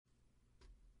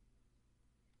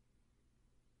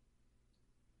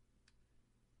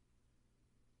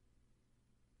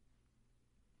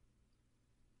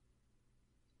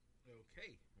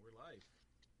Okay, we're live.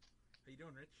 How you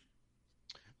doing, Rich?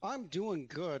 I'm doing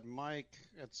good, Mike.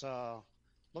 It's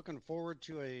looking forward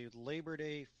to a Labor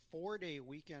Day 4-day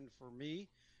weekend for me.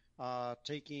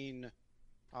 Taking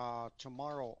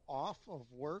tomorrow off of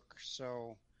work,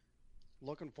 so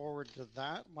looking forward to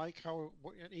that. Mike,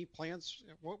 any plans?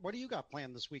 What do you got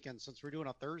planned this weekend since we're doing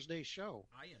a Thursday show?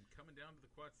 I am coming down to the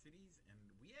Quad Cities, and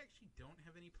we actually don't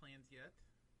have any plans yet.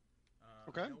 I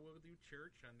Okay. know we'll do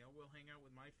church. I know we'll hang out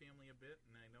with my family a bit,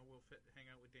 and I know we'll hang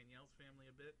out with Danielle's family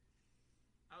a bit.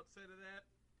 Outside of that,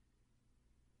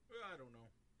 well, I don't know.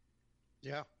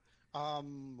 Yeah.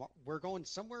 We're going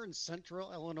somewhere in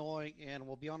central Illinois, and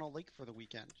we'll be on a lake for the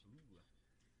weekend. Ooh,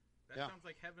 that Yeah. sounds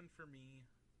like heaven for me.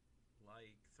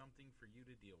 Like something for you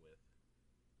to deal with.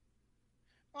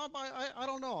 I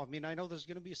don't know. I mean, I know there's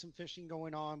going to be some fishing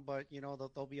going on, but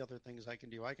there'll be other things I can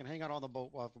do. I can hang out on the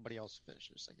boat while everybody else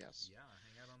fishes, I guess. Yeah,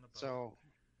 hang out on the boat. So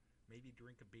Maybe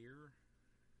drink a beer.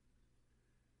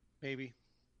 maybe,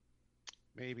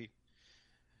 maybe.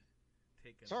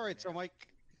 Take a So all right. So nap. Mike,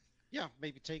 yeah,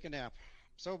 maybe take a nap.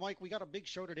 So Mike, we got a big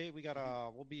show today.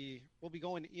 We'll be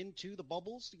going into the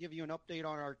bubbles to give you an update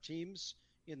on our teams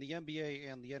in the NBA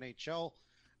and the NHL.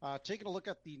 Taking a look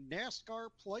at the NASCAR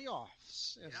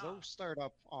playoffs as Yeah, those start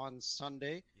up on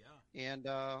Sunday, yeah. and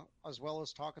as well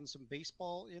as talking some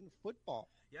baseball and football.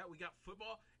 Yeah, we got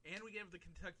football, and we have the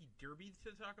Kentucky Derby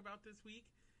to talk about this week,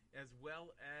 as well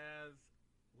as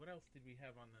what else did we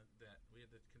have on that? We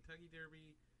had the Kentucky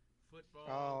Derby, football,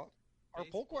 Uh, our poll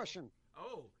baseball. question.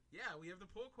 Oh, yeah, we have the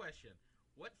poll question.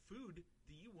 What food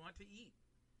do you want to eat?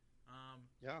 Um,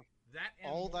 Yeah, that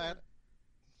and all more. that.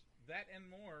 That and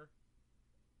more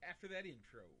after that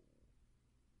intro.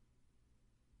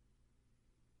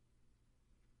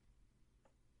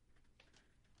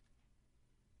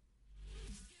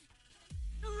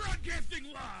 Broadcasting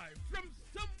live from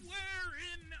somewhere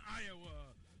in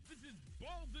Iowa. This is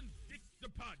Balls and Sticks, the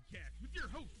podcast, with your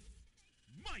hosts,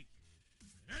 Mike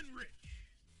and Rich.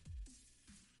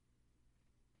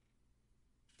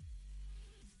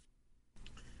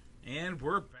 And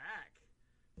we're back.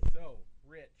 So,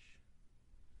 Rich,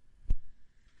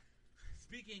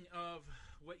 speaking of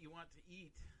what you want to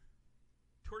eat,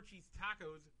 Torchy's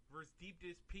Tacos versus Deep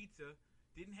Dish Pizza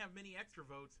didn't have many extra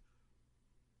votes,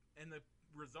 and the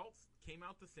results came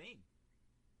out the same.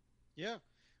 Yeah,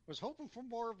 was hoping for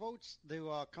more votes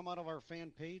to come out of our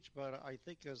fan page, but I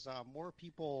think as more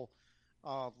people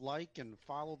like and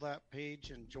follow that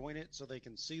page and join it so they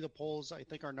can see the polls, I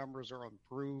think our numbers are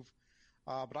improved.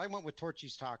 But I went with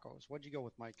Torchy's Tacos. What'd you go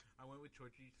with, Mike? I went with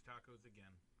Torchy's Tacos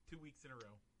again, 2 weeks in a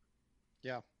row.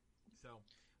 Yeah, So,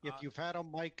 if uh, you've had them,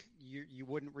 Mike, you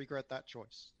wouldn't regret that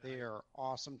choice. They I are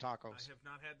awesome I tacos. have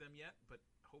not had them yet, but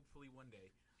hopefully one day.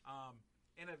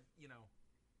 And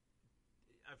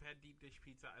I've had deep dish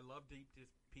pizza. I love deep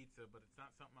dish pizza, but it's not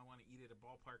something I want to eat at a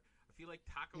ballpark. I feel like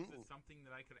tacos is Mm-mm. something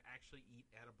that I could actually eat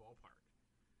at a ballpark.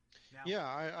 Now, Yeah,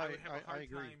 I would have a I hard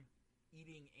agree. time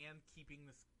eating and keeping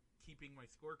my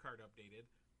scorecard updated,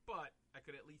 but I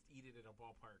could at least eat it at a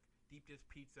ballpark. Deep dish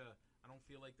pizza, I don't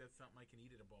feel like that's something I can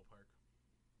eat at a ballpark.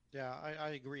 Yeah, I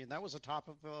agree. And that was a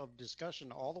topic of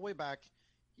discussion all the way back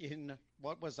in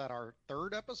what was that, our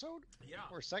third episode Yeah,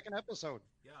 or second episode?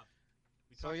 yeah.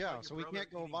 We So talked yeah, about your so we brother can't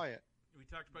go eating. by it. We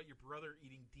talked about your brother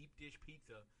eating deep dish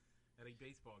pizza at a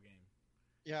baseball game.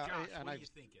 Yeah, Josh, and what are you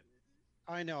thinking?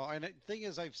 I know. And the thing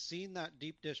is, I've seen that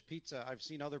deep dish pizza. I've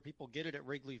seen other people get it at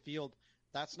Wrigley Field.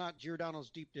 That's not Giordano's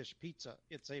deep dish pizza.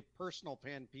 It's a personal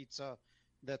pan pizza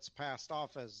that's passed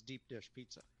off as deep dish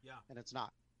pizza, Yeah. and it's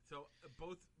not. So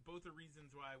both are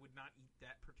reasons why I would not eat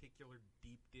that particular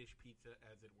deep dish pizza,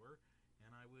 as it were,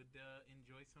 and I would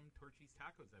enjoy some Torchy's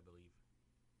tacos, I believe.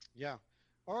 Yeah.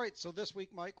 All right. So this week,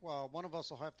 Mike, well, one of us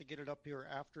will have to get it up here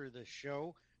after the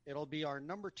show. It'll be our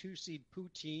number two seed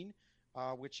poutine,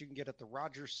 which you can get at the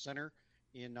Rogers Center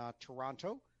in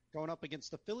Toronto, going up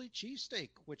against the Philly cheesesteak,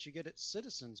 which you get at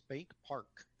Citizens Bank Park.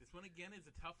 This one again is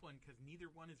a tough one because neither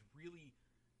one is really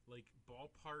like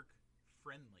ballpark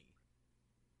friendly.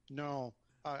 No,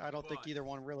 I don't think But either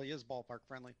one really is ballpark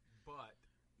friendly. but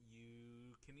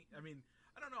you can eat. I mean,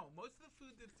 I don't know. Most of the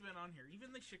food that's been on here,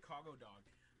 even the Chicago dog,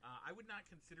 I would not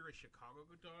consider a Chicago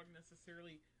dog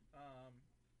um,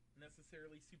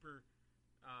 necessarily super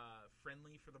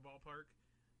friendly for the ballpark.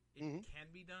 It Hmm.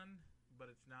 can be done, but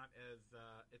it's not as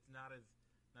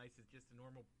nice as just a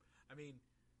normal. I mean,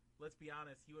 let's be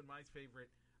honest. You and my favorite,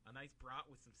 a nice brat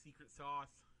with some secret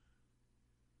sauce,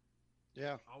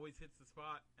 Yeah, always hits the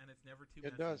spot, and it's never too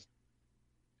it messy. does.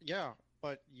 Yeah,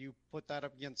 but you put that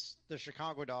up against the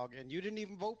Chicago dog, and you didn't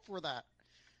even vote for that.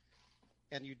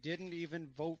 and you didn't even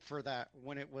vote for that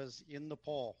when it was in the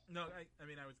poll. No, I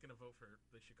mean, I was going to vote for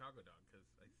the Chicago dog because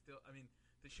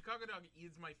the Chicago dog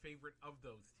is my favorite of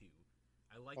those two.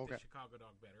 I like the Okay. Chicago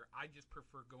dog better. I just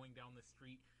prefer going down the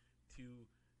street to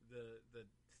the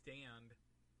stand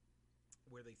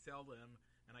where they sell them,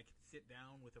 and I can sit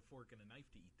down with a fork and a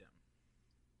knife to eat them.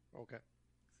 Okay.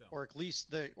 So, Or at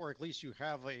least you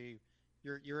have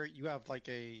you have like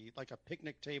a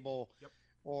picnic table yep,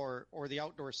 or the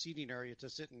outdoor seating area to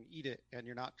sit and eat it, and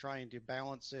you're not trying to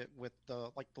balance it with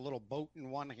the little boat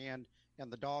in one hand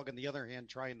and the dog in the other hand,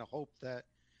 trying to hope that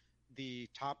the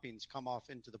toppings come off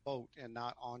into the boat and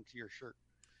not onto your shirt.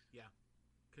 yeah,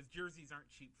 because jerseys aren't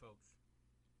cheap, folks.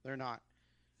 They're not.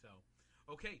 So,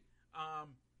 okay, um,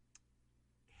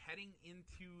 heading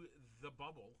into the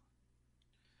bubble.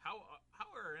 How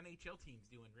are NHL teams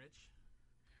doing, Rich?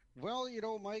 Well,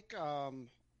 Mike,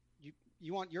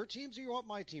 you want your teams or you want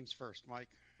my teams first, Mike?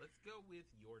 Let's go with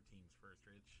your teams first,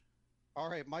 Rich. All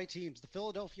right, my teams. The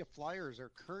Philadelphia Flyers are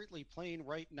currently playing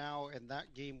right now, and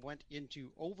that game went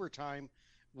into overtime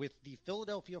with the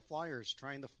Philadelphia Flyers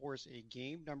trying to force a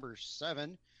game number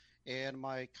 7. And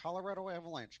my Colorado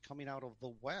Avalanche, coming out of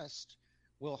the West,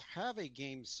 will have a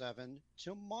game 7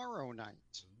 tomorrow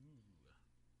night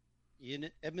Ooh. in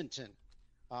Edmonton.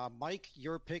 Mike,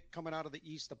 your pick coming out of the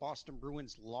East, the Boston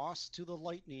Bruins lost to the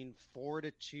Lightning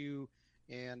 4-2,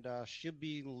 and should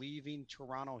be leaving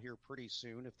Toronto here pretty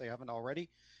soon if they haven't already.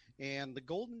 And the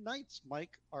Golden Knights,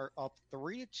 Mike, are up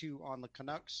 3-2 on the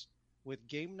Canucks, with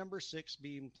game number 6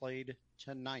 being played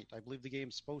tonight. I believe the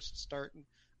game's supposed to start,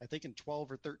 I think, in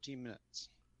 12 or 13 minutes.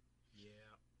 Yeah.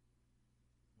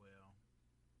 Well,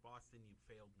 Boston, you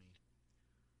failed me.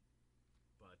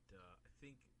 But I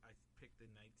think I picked the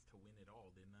Knights to win it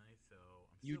all, didn't I? So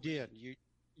I'm You still did. leading.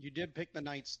 You did pick the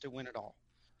Knights to win it all.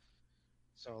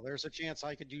 So there's a chance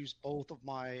I could use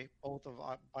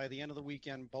by the end of the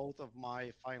weekend, both of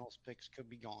my finals picks could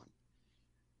be gone.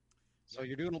 So Yep.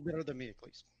 you're doing a little better than me, at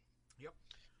least. Yep.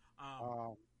 Um,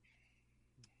 Um,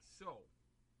 so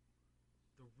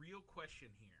the real question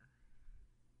here: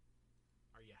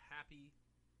 are you happy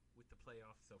with the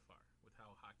playoffs so far? With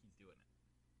how hockey's doing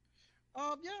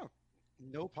it? yeah,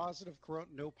 no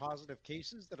positive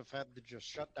cases that have had to just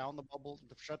shut down the bubble,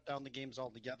 to shut down the games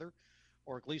altogether,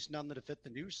 or at least none that have hit the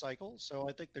news cycle. So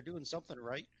I think they're doing something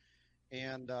right.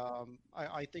 And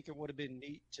I think it would have been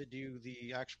neat to do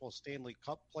the actual Stanley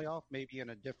Cup playoff, maybe in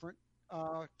a different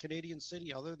Canadian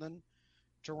city other than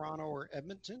Toronto or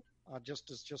Edmonton, just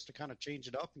to kind of change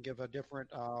it up and give a different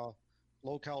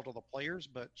locale to the players.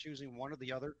 But choosing one or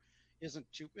the other isn't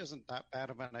that bad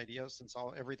of an idea since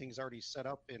everything's already set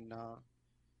up in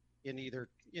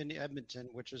Edmonton,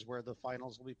 which is where the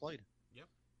finals will be played. Yep.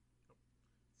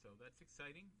 So that's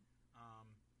exciting. Um,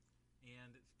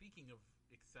 and speaking of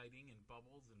exciting and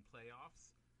bubbles and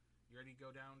playoffs, you ready to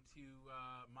go down to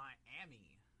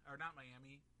Miami? Or not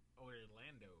Miami,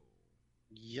 Orlando.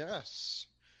 Yes.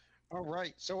 All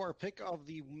right. So our pick of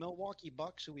the Milwaukee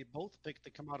Bucks, who we both picked to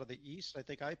come out of the East. I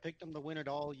think I picked them to win it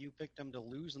all. You picked them to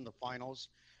lose in the finals.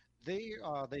 They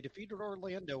defeated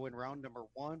Orlando in round number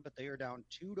 1, but they are down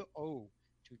 2-0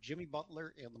 to Jimmy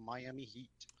Butler and the Miami Heat.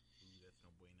 Ooh, that's no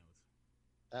buenos.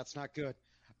 That's not good.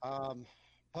 Um,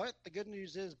 but the good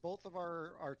news is both of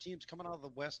our teams coming out of the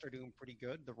West are doing pretty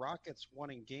good. The Rockets won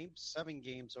in 7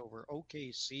 games over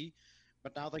OKC,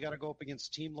 but now they got to go up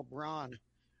against Team LeBron,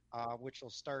 which will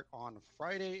start on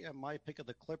Friday. And my pick of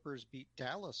the Clippers beat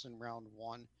Dallas in round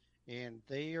 1, and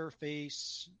they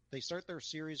start their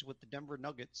series with the Denver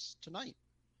Nuggets tonight.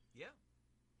 Yeah.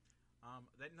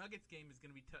 That Nuggets game is going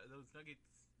to be tough.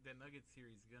 That Nuggets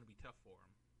series is going to be tough for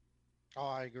them. Oh,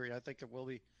 I agree. I think it will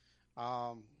be.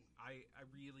 I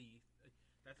really,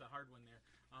 that's a hard one there.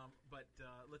 But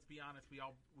let's be honest.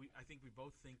 I think we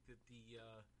both think that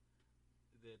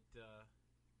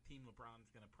Team LeBron's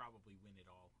going to probably win it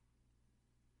all.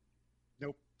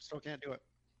 Nope, still can't do it.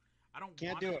 I don't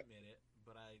Can't want do to it. admit it,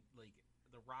 but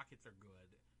the Rockets are good,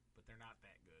 but they're not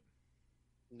that good.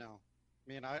 No. I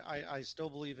mean, I still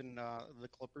believe in the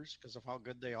Clippers because of how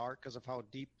good they are, because of how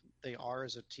deep they are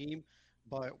as a team.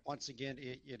 But once again,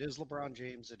 it is LeBron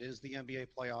James. It is the NBA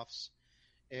playoffs.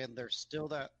 And there's still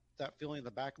that feeling in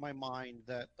the back of my mind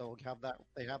that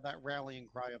they have that rallying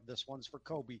cry of this one's for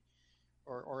Kobe,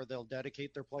 or they'll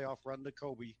dedicate their playoff run to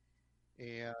Kobe.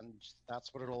 And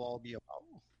that's what it'll all be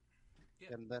about. Yeah.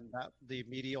 And then the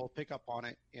media will pick up on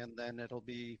it, and then that'll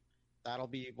be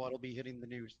what'll be hitting the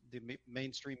news, the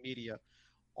mainstream media,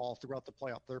 all throughout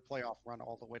their playoff run,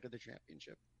 all the way to the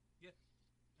championship. Yeah,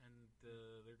 and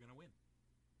they're gonna win.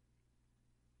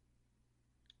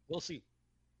 We'll see.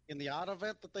 In the odd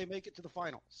event that they make it to the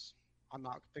finals, I'm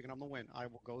not picking them to win. I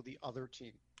will go the other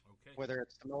team. Okay. Whether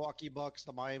it's the Milwaukee Bucks,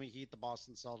 the Miami Heat, the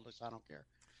Boston Celtics, I don't care.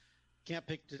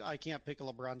 I can't pick a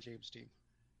LeBron James team.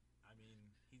 I mean,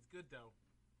 he's good though.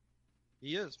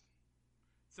 He is.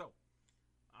 So,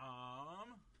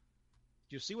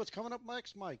 Do you see what's coming up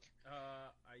next, Mike? I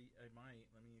might.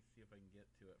 Let me see if I can get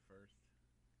to it first.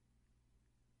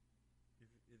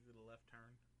 Is it a left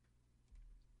turn?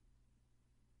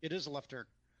 It is a left turn.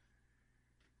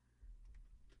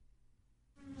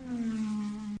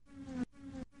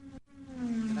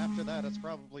 And after that, it's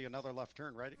probably another left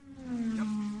turn, right? Yep.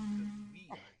 We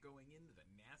are going into the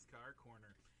NASCAR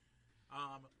corner.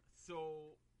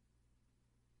 So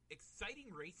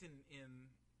exciting race in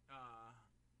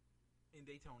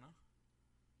Daytona.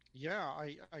 Yeah,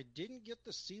 I didn't get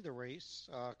to see the race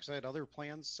because I had other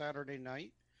plans Saturday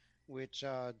night, which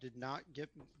did not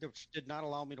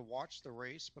allow me to watch the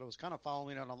race. But I was kind of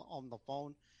following it on the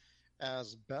phone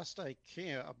as best I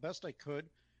could.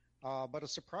 But a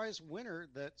surprise winner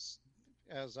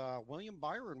as William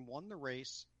Byron won the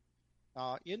race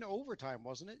in overtime,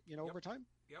 wasn't it? In overtime.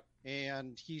 Yep.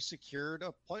 And he secured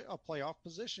a playoff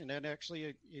position and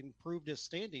actually improved his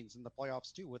standings in the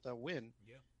playoffs too with a win.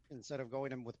 Yeah. Instead of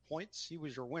going in with points, he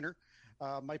was your winner.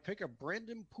 My pick of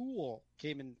Brendan Poole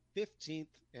came in 15th,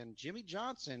 and Jimmy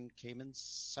Johnson came in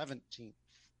 17th.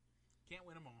 Can't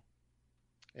win them all.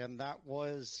 And that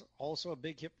was also a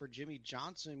big hit for Jimmy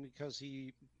Johnson because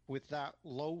with that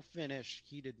low finish,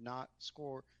 he did not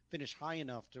finish high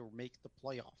enough to make the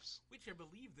playoffs. Which I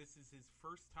believe this is his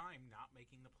first time not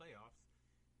making the playoffs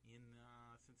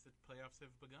since the playoffs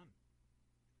have begun.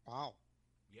 Wow.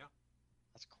 Yeah.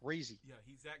 That's crazy. Yeah,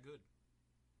 he's that good.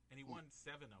 And he won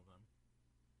 7 of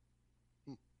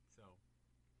them. So.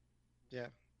 Yeah,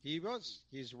 he was.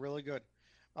 He's really good.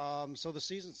 So the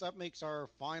season that makes our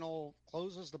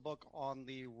closes the book on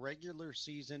the regular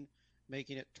season,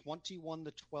 making it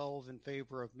 21-12 in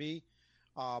favor of me.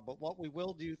 But what we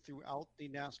will do throughout the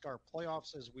NASCAR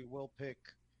playoffs is we will pick,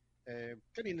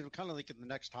 getting into kind of like in the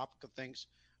next topic of things,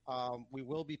 we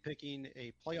will be picking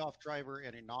a playoff driver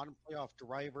and a non-playoff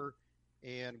driver,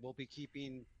 and we'll be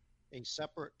keeping a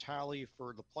separate tally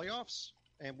for the playoffs,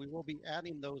 and we will be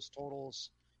adding those totals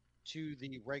to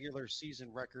the regular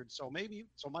season record. So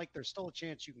Mike, there's still a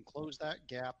chance you can close that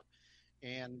gap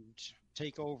and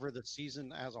take over the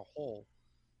season as a whole,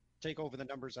 take over the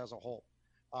numbers as a whole.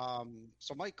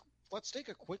 So Mike, let's take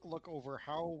a quick look over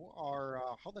how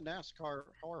our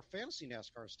fantasy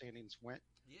NASCAR standings went.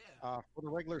 Yeah. For the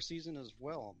regular season as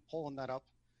well. I'm pulling that up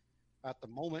at the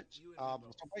moment.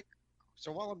 So Mike,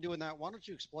 so while I'm doing that, why don't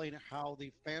you explain how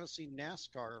the fantasy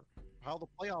NASCAR, how the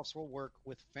playoffs will work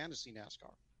with fantasy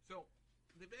NASCAR? So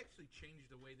they've actually changed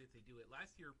the way that they do it.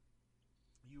 Last year,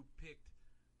 you picked,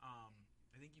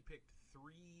 I think you picked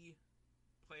 3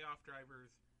 playoff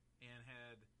drivers and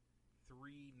had 2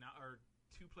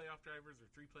 playoff drivers or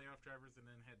 3 playoff drivers, and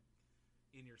then had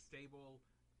in your stable.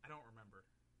 I don't remember.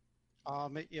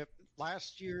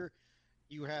 Last year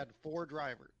you had 4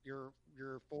 drivers. Your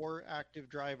 4 active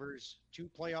drivers, 2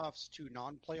 playoffs, 2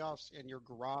 non-playoffs, and your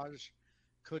garage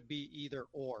could be either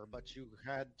or, but you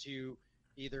had to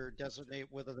either designate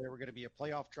whether they were going to be a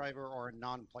playoff driver or a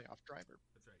non-playoff driver.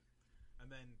 That's right. And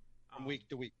then from week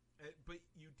to week. But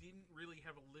you didn't really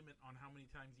have a limit on how many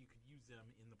times you could use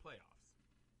them in the playoffs.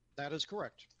 That is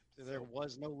correct. There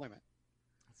was no limit.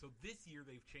 So this year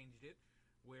they've changed it,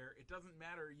 where it doesn't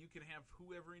matter. You can have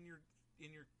whoever in your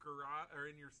garage or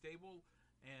in your stable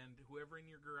and whoever in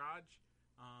your garage,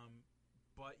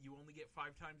 but you only get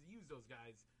 5 times to use those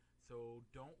guys. So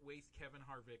don't waste Kevin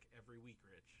Harvick every week,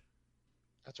 Rich.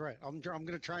 That's right. I'm going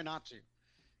to try not to.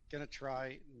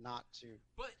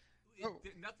 But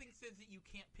nothing says that you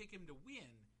can't pick him to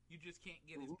win. You just can't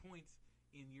get his points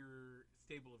in your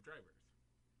stable of drivers.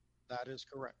 That is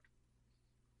correct.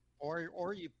 Or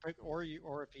if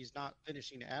he's not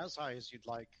finishing as high as you'd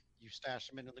like, you stash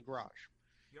him into the garage.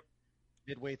 Yep.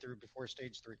 Midway through before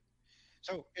stage 3.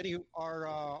 So, anywho,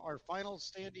 our final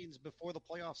standings before the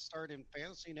playoffs start in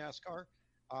fantasy NASCAR.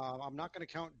 I'm not going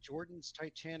to count Jordan's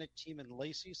Titanic team and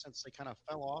Lacey since they kind of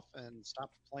fell off and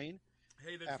stopped playing.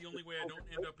 Hey, that's the only way I don't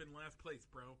end up in last place,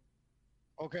 bro.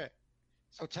 Okay.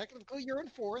 So technically you're in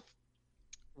 4th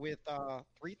with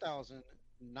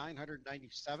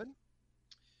 3,997.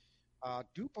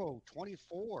 Dupo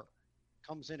 24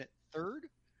 comes in at 3rd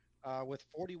with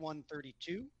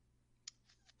 4132.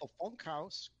 The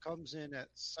Funkhouse comes in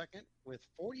at 2nd with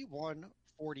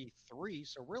 4143.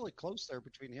 So really close there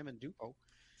between him and Dupo.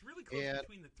 It's really close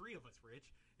between the 3 of us,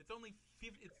 Rich. It's only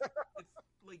 50, it's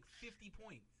like 50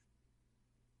 points.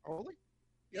 Only?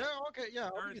 Yeah, okay, yeah.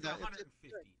 Or it's 150.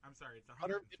 I'm sorry, it's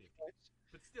 150 points.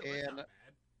 But still, that's And not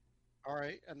bad. all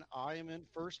right, and I am in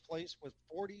first place with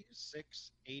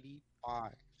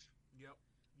 46.85. Yep,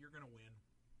 you're gonna win.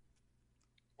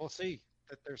 We'll see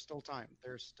that there's still time.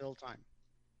 There's still time.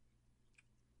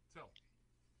 So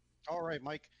All right,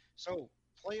 Mike. So,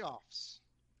 playoffs.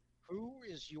 Who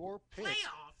is your pick?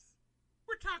 playoffs.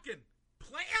 We're talking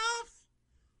playoffs.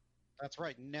 That's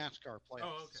right, NASCAR playoffs.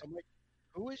 Oh, okay. So, Mike,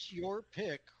 who is your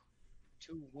pick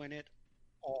to win it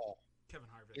all? Kevin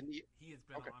Harvick. In the He has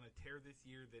been Okay. on a tear this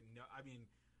year. That no, I mean,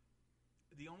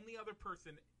 the only other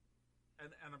person,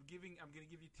 and I'm going to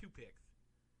give you two picks.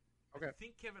 Okay. I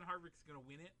think Kevin Harvick's going to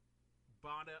win it.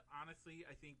 But honestly,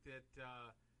 I think that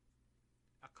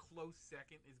a close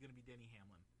second is going to be Denny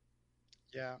Hamlin.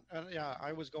 Yeah,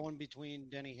 I was going between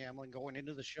Denny Hamlin going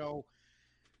into the show,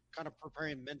 kind of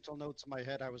preparing mental notes in my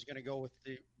head. I was going to go with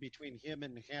the between him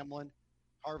and Hamlin,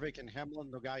 Harvick and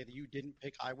Hamlin, the guy that you didn't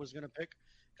pick. I was going to pick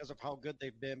because of how good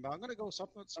they've been, but I'm going to go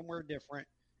somewhere different,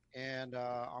 and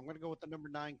I'm going to go with the number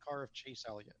 9 car of Chase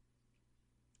Elliott.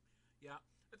 Yeah,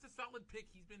 that's a solid pick.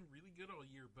 He's been really good all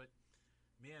year, but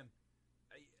man,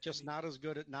 Just not as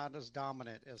good, not as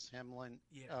dominant as Hamlin,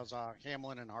 Yeah. as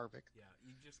Hamlin and Harvick. Yeah,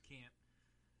 you just can't.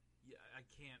 Yeah, I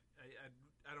can't.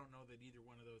 I don't know that either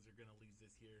one of those are going to lose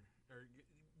this year, or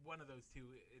one of those two.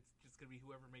 It's just going to be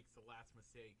whoever makes the last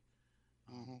mistake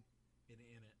in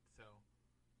it. So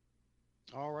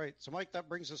All right, so Mike, that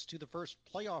brings us to the first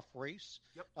playoff race.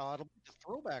 Yep. It'll be the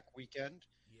throwback weekend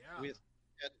yeah, with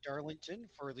at Darlington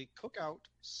for the Cookout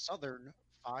Southern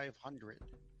 500.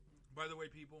 By the way,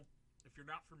 people, if you're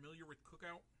not familiar with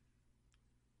Cookout,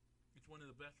 it's one of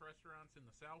the best restaurants in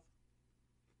the South.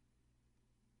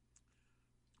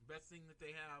 Best thing that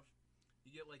they have,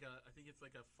 you get I think it's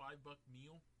like a $5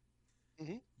 meal.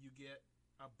 Mhm. You get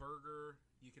a burger.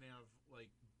 You can have like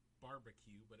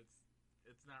barbecue, but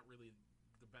it's not really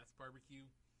the best barbecue.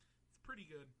 It's pretty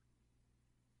good.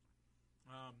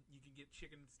 You can get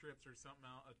chicken strips or something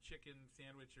else, a chicken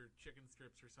sandwich or chicken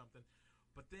strips or something.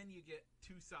 But then you get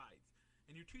two sides.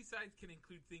 And your two sides can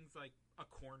include things like a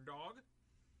corn dog.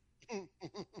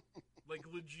 Like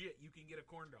legit, you can get a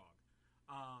corn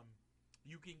dog.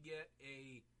 You can get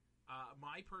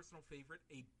my personal favorite,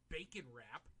 a bacon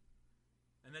wrap.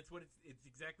 And that's what it's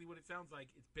exactly what it sounds like.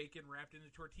 It's bacon wrapped in a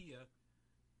tortilla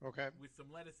Okay. with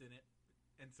some lettuce in it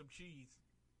and some cheese.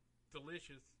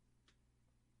 Delicious.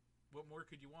 What more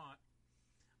could you want?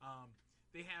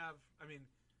 They have, I mean,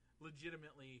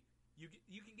 legitimately, you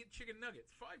can get chicken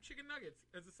nuggets, 5 chicken nuggets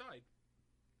as a side.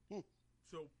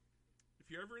 So,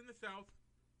 if you're ever in the South,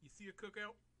 you see a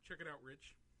Cookout, check it out,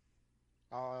 Rich.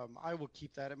 I will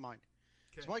keep that in mind.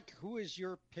 Okay. So, Mike, who is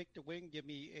your pick to win? Give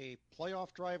me a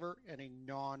playoff driver and a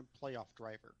non-playoff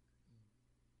driver.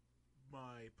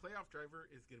 My playoff driver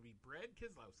is going to be Brad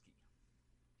Keselowski.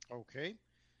 Okay.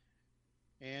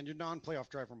 And your non-playoff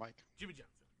driver, Mike? Jimmy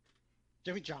Johnson.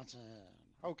 Jimmy Johnson.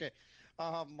 Okay.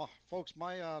 Folks,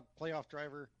 my playoff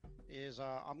driver is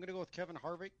I'm going to go with Kevin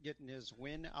Harvick, getting his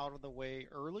win out of the way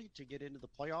early to get into the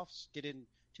playoffs,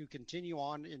 to continue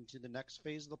on into the next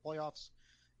phase of the playoffs.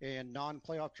 And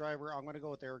non-playoff driver, I'm going to go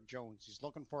with Eric Jones. He's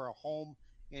looking for a home,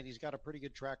 and he's got a pretty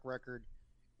good track record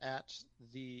at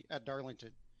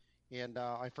Darlington. And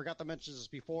I forgot to mention this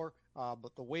before,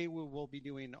 but the way we will be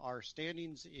doing our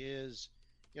standings is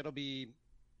it'll be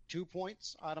 2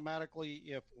 points automatically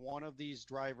if one of these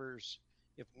 4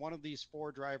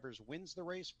 drivers wins the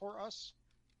race for us,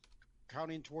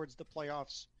 counting towards the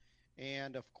playoffs.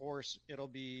 And of course, it'll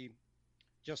be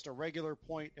just a regular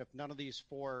point if none of these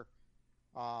 4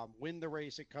 win the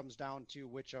race. It comes down to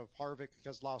which of Harvick,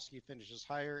 Keselowski finishes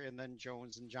higher, and then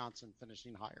Jones and Johnson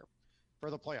finishing higher for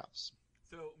the playoffs.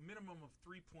 So minimum of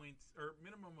 3 points, or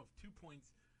minimum of 2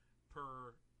 points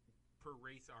per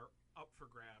race are up for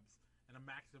grabs, and a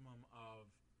maximum of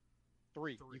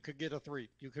 3. You could get a 3.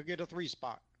 You could get a 3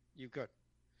 spot. You could.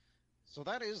 So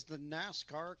that is the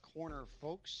NASCAR corner,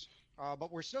 folks.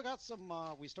 But we still got some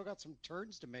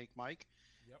turns to make, Mike.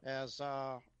 Yep. As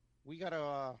we got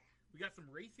some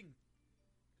racing.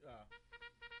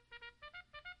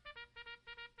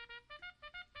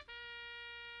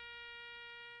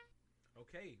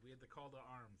 Okay, we had the call to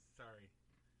arms. Sorry.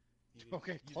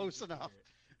 Okay, close enough.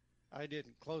 I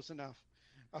didn't. Close enough.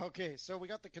 Okay, so we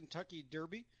got the Kentucky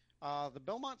Derby. The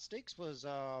Belmont Stakes was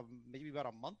maybe about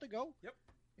a month ago. Yep.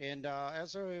 And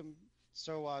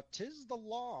Tiz the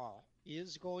Law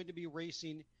is going to be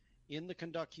racing in the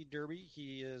Kentucky Derby.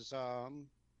 He is trying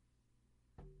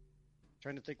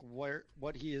to think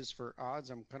what he is for odds.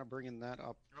 I'm kind of bringing that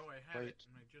up. Oh, I had it,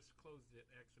 and I just closed it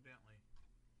accidentally.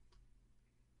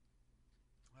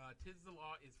 Tiz the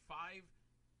Law is 5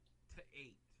 to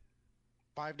 8.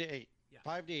 5 to 8. Yeah.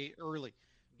 5 to 8 early.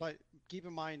 Yeah. But keep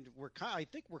in mind, I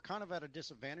think we're kind of at a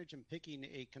disadvantage in picking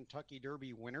a Kentucky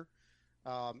Derby winner,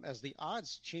 as the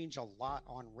odds change a lot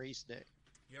on race day.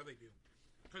 Yeah, they do.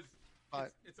 Because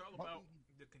But, it's all but about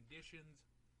the conditions,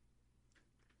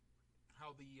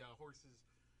 how the horses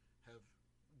have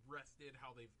rested,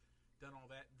 how they've done all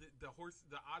that. The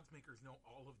odds makers know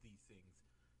all of these things.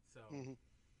 So mhm.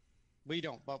 We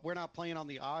don't. But we're not playing on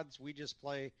the odds. We just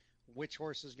play which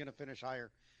horse is going to finish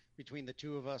higher between the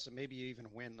two of us and maybe even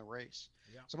win the race.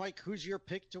 yeah, So, Mike, who's your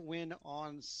pick to win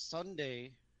on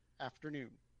Sunday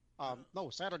afternoon? No,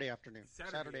 Saturday afternoon.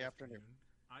 Saturday Saturday afternoon. afternoon,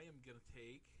 I am gonna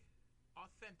take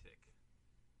Authentic.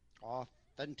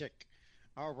 Authentic.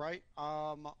 All right.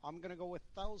 I'm gonna go with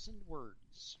 1,000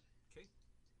 words. Okay,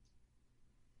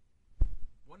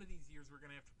 one of these years we're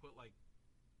gonna have to put like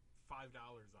 $5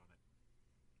 on it.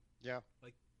 Yeah.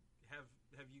 Like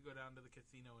have you go down to the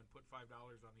casino and put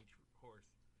 $5 on each horse.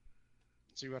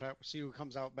 See who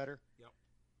comes out better. Yep.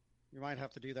 You might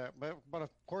have to do that, but of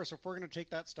course, if we're gonna take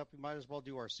that step, we might as well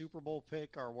do our Super Bowl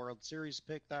pick, our World Series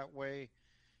pick that way.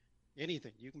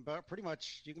 Anything you can bet, pretty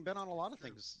much you can bet on a lot of True.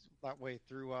 things that way That's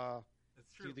through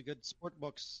true. the good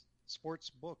sports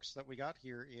books that we got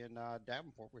here in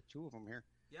Davenport with two of them here.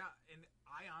 Yeah, and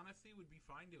I honestly would be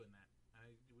fine doing that. I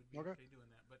would be Okay. okay doing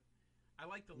that, but I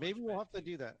like the lunch Maybe we'll bet have to too.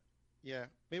 do that. Yeah,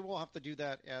 maybe we'll have to do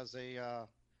that as a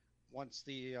once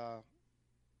the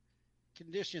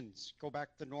conditions go back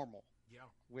to normal. Yeah.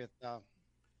 With all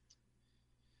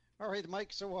right,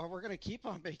 Mike. So we're going to keep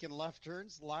on making left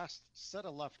turns. Last set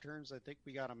of left turns, I think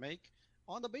we got to make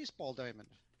on the baseball diamond.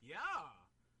 Yeah.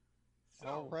 So,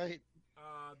 All right.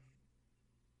 uh,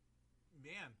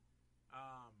 man,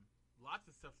 um, lots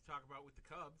of stuff to talk about with the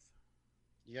Cubs.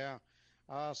 Yeah.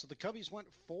 So the Cubbies went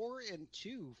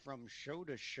 4-2 from show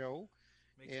to show,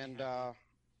 Makes me and happy.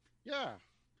 yeah.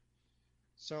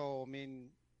 So I mean,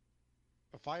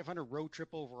 a 500 road trip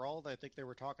overall. I think they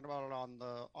were talking about it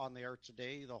on the air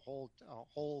today. The whole.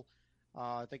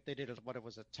 I think they did what it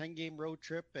was a 10-game road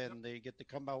trip, Yep. and they get to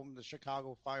come out from the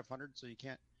Chicago 500. So you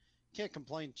can't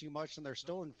complain too much, and they're Nope.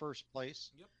 still in first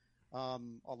place. Yep.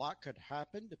 A lot could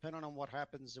happen depending on what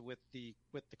happens with the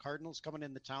Cardinals coming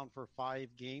into town for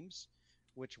 5 games,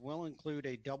 which will include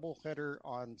a doubleheader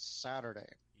on Saturday.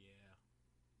 Yeah.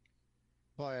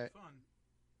 But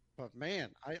Fun.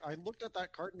 man, I looked at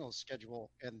that Cardinals schedule,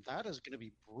 and that is going to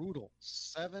be brutal.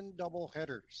 7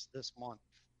 doubleheaders this month.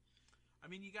 I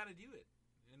mean, you got to do it,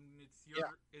 and it's Yeah.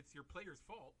 your players'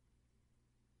 fault.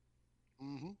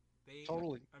 Mm-hmm. They,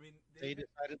 Totally. I mean, They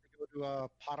decided to go to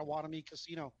Potawatomi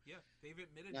Casino. yeah, they've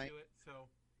admitted Night. to it, so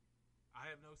I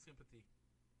have no sympathy.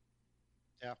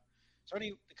 Yeah. So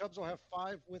the Cubs will have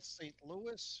 5 with St.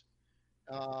 Louis.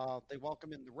 They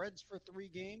welcome in the Reds for 3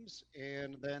 games,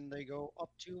 and then they go up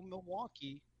to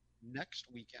Milwaukee next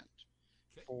weekend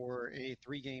Okay. for a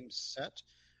 3-game set.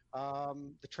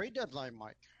 The trade deadline,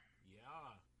 Mike. Yeah.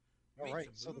 All Made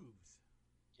right. some moves.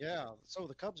 So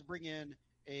the Cubs bring in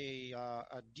a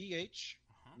DH,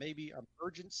 Uh-huh. maybe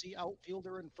emergency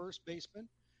outfielder and first baseman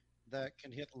that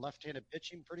can hit left-handed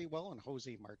pitching pretty well, and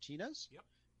Jose Martinez Yep.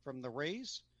 from the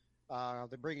Rays.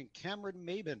 They bring in Cameron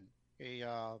Maben, a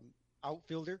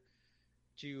outfielder,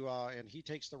 and he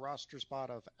takes the roster spot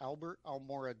of Albert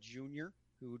Almora Jr.,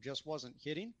 who just wasn't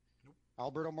hitting. Nope.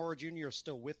 Albert Almora Jr. is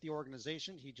still with the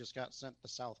organization. He just got sent to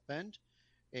South Bend.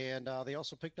 And they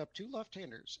also picked up 2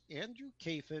 left-handers, Andrew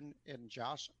Kafin and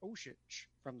Josh Osich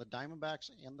from the Diamondbacks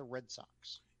and the Red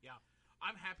Sox. Yeah,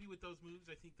 I'm happy with those moves.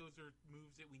 I think those are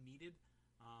moves that we needed.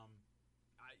 Um,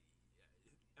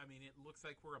 I mean, it looks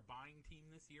like we're a buying team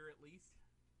this year at least,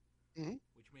 Mhm.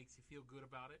 which makes you feel good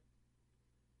about it.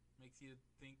 Makes you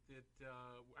think that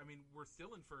I mean, we're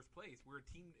still in first place. We're a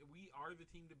team. We are the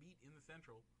team to beat in the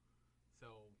Central.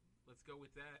 So let's go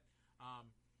with that.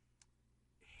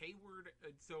 Hayward.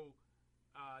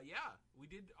 Yeah, we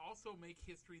did also make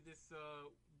history this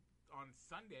on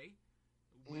Sunday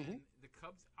when the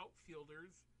Cubs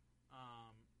outfielders,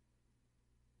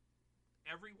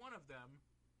 every one of them,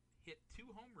 hit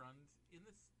 2 home runs in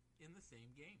the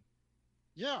same game.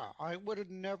 Yeah, I would have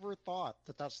never thought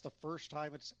that that's the first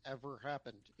time it's ever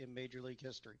happened in Major League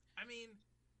history. I mean,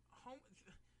 home.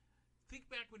 Think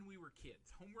back when we were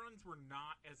kids. Home runs were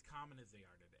not as common as they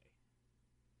are today.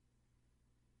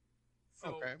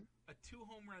 So Okay. a 2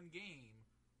 home run game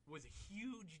was a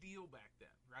huge deal back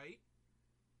then, right?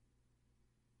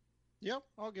 Yep,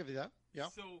 I'll give you that. Yeah.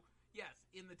 So, yes,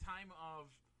 in the time of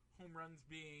home runs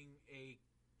being a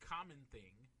common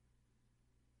thing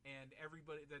and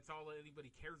that's all anybody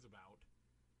cares about,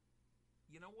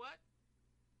 you know what?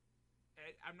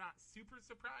 I'm not super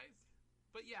surprised,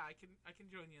 But yeah, I can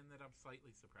join you in that I'm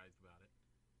slightly surprised about it.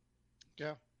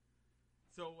 Yeah.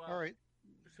 So All right.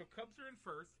 so Cubs are in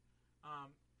first.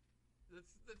 Um,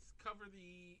 let's cover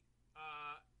the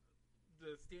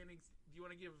standings. Do you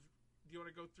want to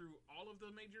go through all of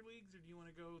the major leagues, or do you want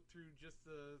to go through just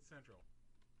the Central?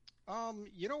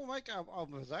 Mike, I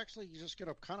was actually just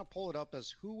gonna kind of pull it up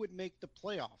as who would make the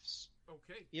playoffs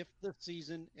Okay. if the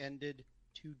season ended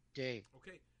today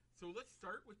Okay. So let's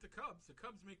start with the Cubs. The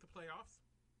Cubs make the playoffs.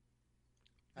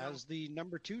 Now, as the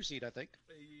number 2 seed, I think.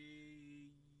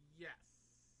 yes.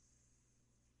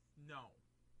 No.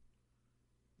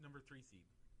 Number 3 seed.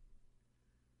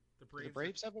 The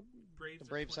Braves The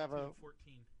Braves have a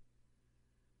 14.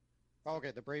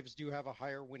 Okay, the Braves do have a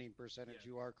higher winning percentage.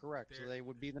 Yeah. You are correct. So they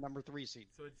would be the number 3 seed.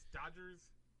 So it's Dodgers,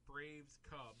 Braves,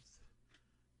 Cubs.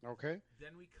 Okay.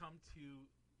 Then we come to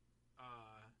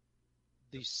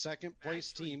the second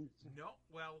place team. No,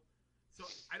 well, so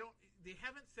I don't. They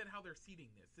haven't said how they're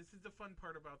seeding this. This is the fun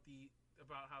part about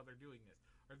how they're doing this.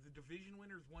 Are the division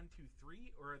winners 1, 2,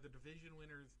 3, or are the division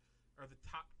winners the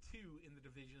top 2 in the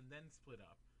division then split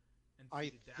up and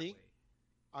seeded that way?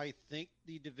 I think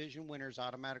the division winners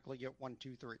automatically get 1,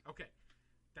 2, 3. Okay,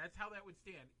 that's how that would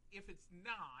stand. If it's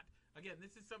not, again,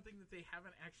 this is something that they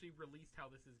haven't actually released how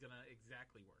this is going to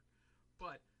exactly work.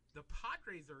 But the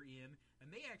Padres are in,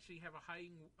 and they actually have a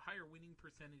higher winning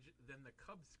percentage than the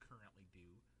Cubs currently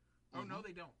do. Oh, no,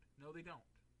 they don't. No, they don't.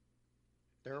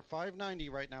 They're 590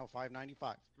 right now,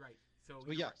 595. Right. So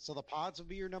yeah, right. So the Pods would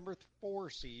be your number 4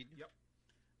 seed. Yep.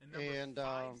 And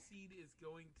number 5 seed is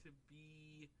going to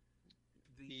be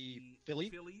the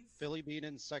Phillies. Philly being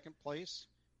in second place.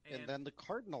 And then the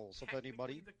Cardinals, if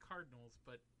anybody. The Cardinals,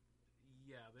 but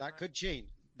yeah. That could change.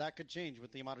 That could change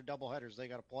with the amount of doubleheaders they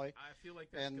got to play. I feel like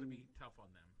that's going to be tough on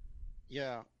them.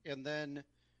 Yeah. And then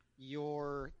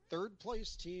your third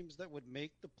place teams that would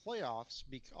make the playoffs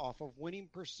off of winning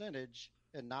percentage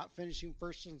and not finishing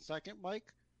first and second,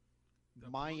 Mike,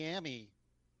 Miami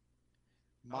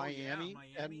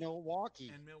and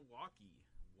Milwaukee.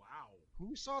 Wow.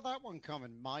 Who saw that one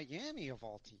coming? Miami of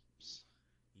all teams.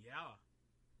 Yeah.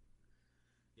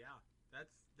 Yeah.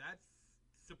 That's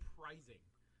surprising.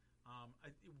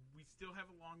 We still have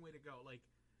a long way to go.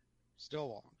 Still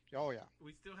long. Oh, yeah.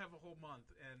 We still have a whole month,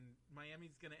 and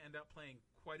Miami's going to end up playing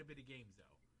quite a bit of games,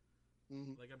 though.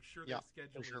 Mm-hmm. I'm sure their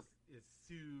schedule is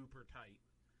super tight.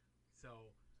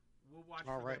 So we'll watch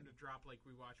for them to drop like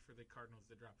we watch for the Cardinals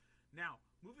to drop. Now,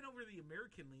 moving over to the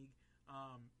American League,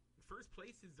 first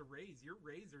place is the Rays. Your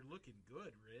Rays are looking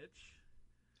good, Rich.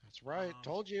 That's right. I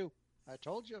told you.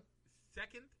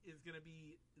 Second is going to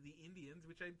be the Indians,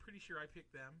 which I'm pretty sure I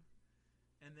picked them.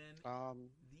 And then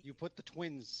you put the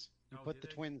Twins. You put the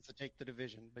Twins to take the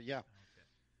division, but yeah.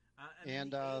 Okay.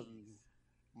 And the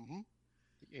A's.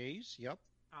 The A's, yep.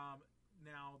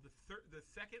 Now the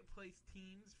second place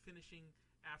teams finishing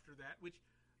after that, which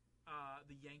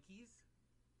the Yankees,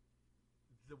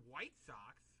 the White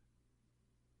Sox,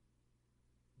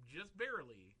 just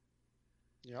barely.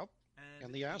 Yep.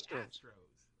 And the Astros.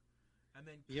 And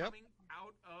then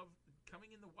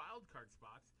coming in the wild card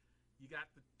spots, you got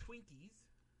the Twinkies.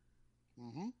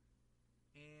 Mm-hmm.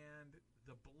 And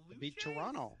the Blue Jays. Beat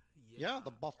Toronto. Yeah,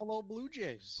 the Buffalo Blue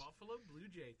Jays.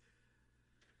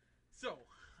 So,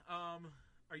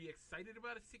 are you excited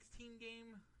about a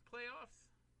 16-game playoffs?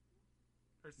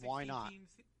 Or 16-team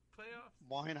playoffs?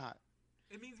 Why not?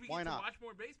 It means we get to watch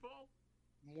more baseball.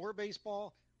 More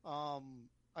baseball.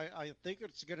 I think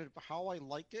it's gonna. How I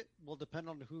like it will depend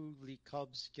on who the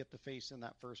Cubs get to face in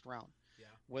that first round.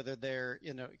 Yeah. Whether they're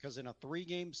because in a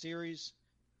 3-game series,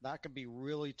 that could be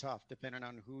really tough depending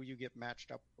on who you get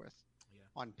matched up with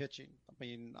on pitching. I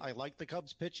mean, I like the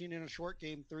Cubs pitching in a short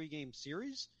game 3-game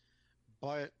series,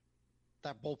 but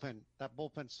that bullpen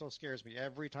still scares me.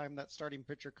 Every time that starting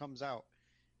pitcher comes out,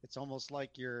 it's almost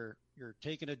like you're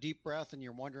taking a deep breath and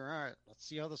you're wondering, all right, let's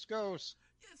see how this goes.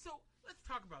 Yeah, so let's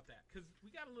talk about that because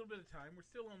we got a little bit of time. We're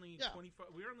still only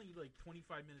 25. We're only like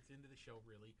 25 minutes into the show,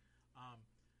 really.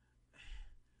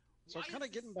 So kind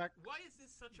of getting back. Why is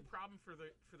this such a problem for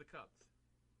the Cubs?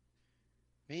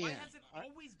 Man, why has it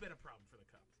always been a problem for the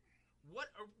Cubs? What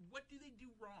do they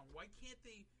do wrong? Why can't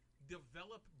they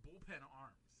develop bullpen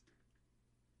arms?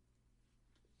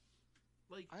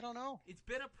 I don't know. It's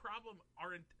been a problem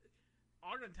our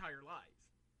entire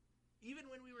lives. Even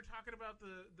when we were talking about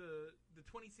the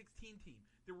 2016 team,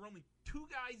 there were only 2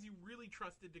 guys you really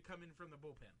trusted to come in from the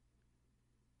bullpen.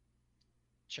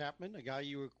 Chapman, a guy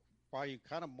you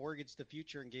kind of mortgaged the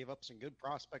future and gave up some good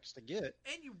prospects to get.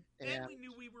 And we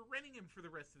knew we were renting him for the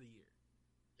rest of the year.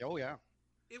 Oh, yeah.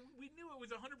 We knew it was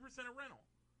 100% a rental.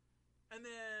 And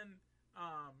then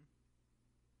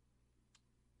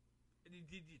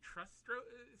did you trust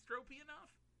Stropey enough?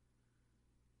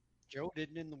 Joe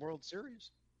didn't in the World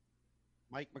Series.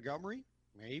 Mike Montgomery,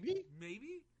 maybe.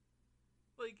 Maybe.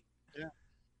 Like, Yeah.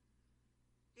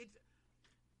 it's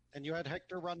And you had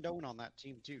Hector Rondon on that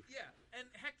team too. yeah. And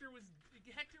Hector was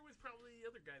probably the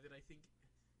other guy that I think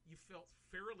you felt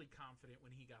fairly confident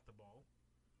when he got the ball.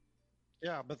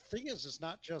 Yeah, but the thing is, it's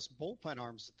not just bullpen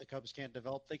arms that the Cubs can't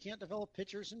develop. They can't develop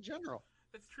pitchers in general.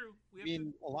 That's true. I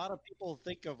mean, a lot of people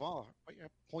think of,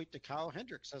 point to Kyle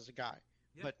Hendricks as a guy.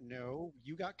 Yep. But no,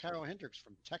 you got Kyle Hendricks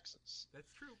from Texas.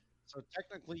 That's true. So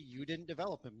technically, you didn't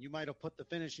develop him. You might have put the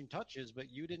finishing touches, but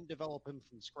you didn't develop him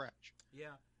from scratch.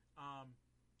 Yeah.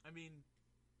 I mean,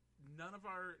 none of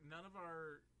our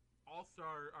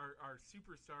all-star, our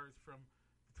superstars from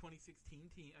the 2016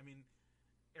 team. I mean,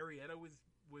 Arrieta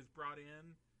was brought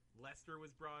in. Lester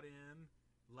was brought in.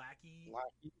 Lackey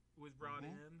was brought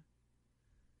in.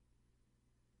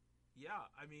 Yeah,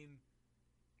 I mean,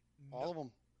 all of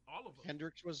them. All of them.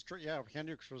 Hendricks was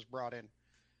brought in.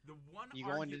 The one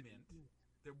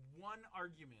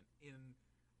argument in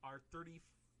our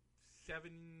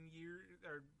 37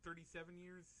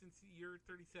 years since year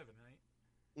 37, right?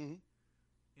 Mm-hmm.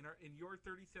 In your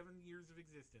 37 years of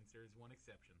existence, there is one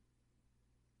exception.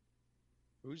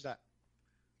 Who's that?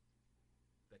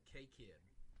 The K Kid.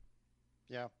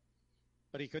 Yeah,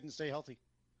 but he couldn't stay healthy.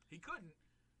 He couldn't,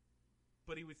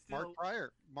 but he was still.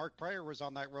 Mark Pryor was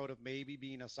on that road of maybe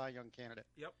being a Cy Young candidate.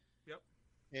 Yep.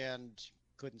 And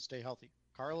couldn't stay healthy.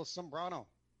 Carlos Zambrano,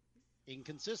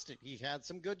 inconsistent. He had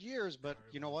some good years, but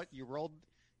you know what? You rode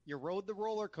the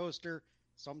roller coaster.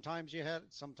 Sometimes you had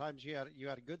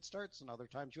good starts, and other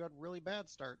times you had really bad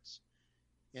starts.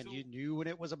 And you knew when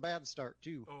it was a bad start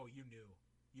too. Oh, you knew.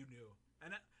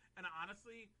 And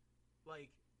honestly, like,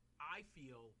 I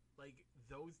feel like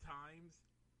those times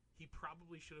he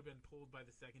probably should have been pulled by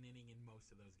the second inning in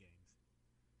most of those games.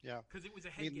 Yeah, because it was a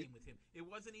head game with him. It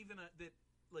wasn't even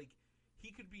like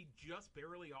he could be just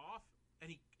barely off, and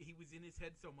he was in his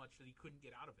head so much that he couldn't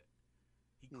get out of it.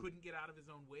 He couldn't get out of his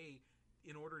own way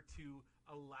in order to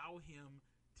allow him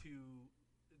to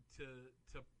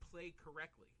play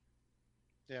correctly.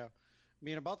 Yeah. I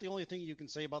mean, about the only thing you can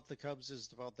say about the Cubs is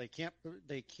about they can't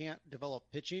develop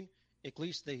pitching. At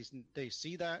least they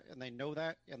see that and they know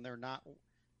that, and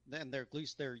at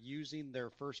least they're using their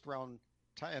first round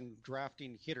and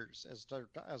drafting hitters as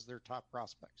their top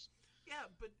prospects. Yeah,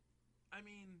 but I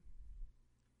mean,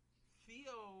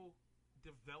 Theo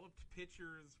developed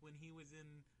pitchers when he was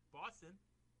in Boston.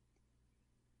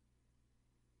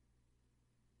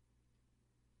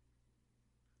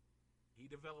 He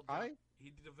developed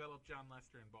John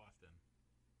Lester in Boston.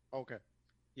 Okay.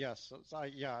 Yes.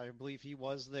 I believe he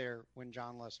was there when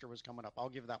John Lester was coming up. I'll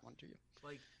give that one to you.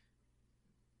 Like,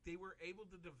 they were able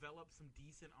to develop some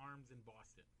decent arms in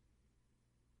Boston.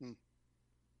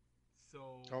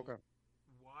 So, okay.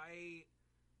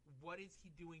 What is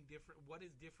he doing different? What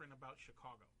is different about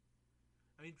Chicago?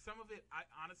 I mean, some of it, I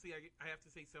have to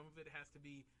say some of it has to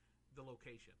be the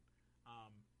location.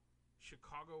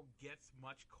 Chicago gets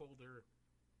much colder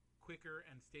quicker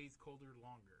and stays colder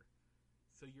longer.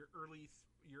 So your early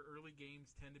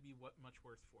games tend to be much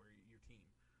worse for your team.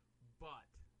 But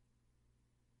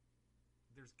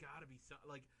there's got to be some,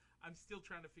 like, I'm still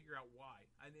trying to figure out why.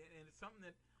 And it's something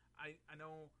that I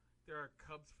know there are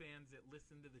Cubs fans that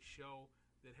listen to the show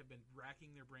that have been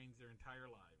racking their brains their entire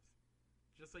lives,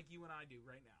 just like you and I do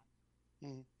right now,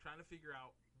 trying to figure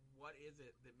out what is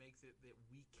it that makes it that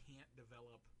we can't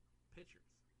develop pitchers.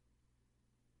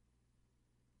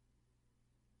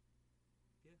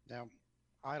 Yeah,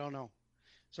 I don't know.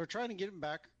 So trying to get him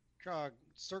back,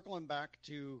 circling back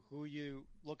to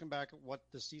looking back at what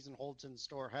the season has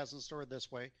in store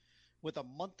this way. With a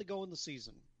month to go in the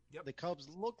season, the Cubs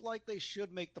look like they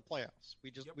should make the playoffs.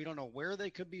 We don't know where they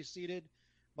could be seated,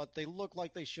 but they look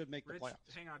like they should make the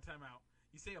playoffs. Hang on, time out.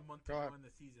 You say a month to go in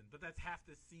the season, but that's half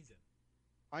this season.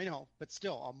 I know, but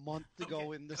still, a month to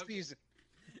go in the season.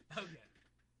 Okay.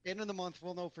 End of the month,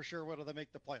 we'll know for sure whether they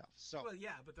make the playoffs. So. Well,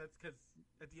 yeah, but that's because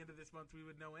at the end of this month we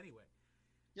would know anyway.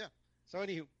 Yeah. So,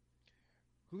 anywho,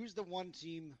 who's the one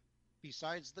team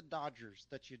besides the Dodgers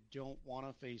that you don't want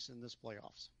to face in this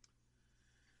playoffs?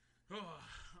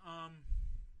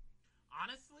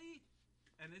 Honestly,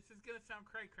 and this is gonna sound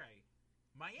cray-cray,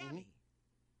 Miami.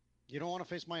 You don't want to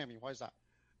face Miami. Why is that?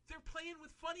 They're playing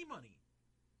with funny money.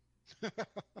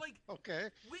 Like,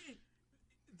 okay.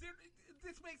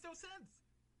 This makes no sense.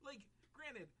 Like,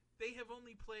 granted, they have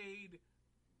only played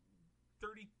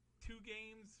 32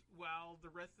 games, while the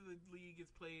rest of the league has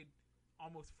played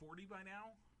almost 40 by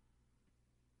now.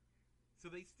 So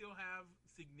they still have a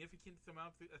significant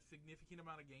amount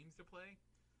of games to play.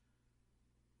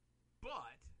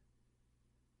 But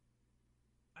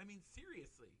I mean,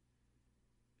 seriously,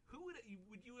 who would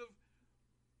you have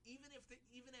even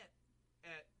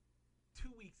at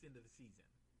 2 weeks into the season?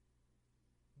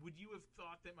 Would you have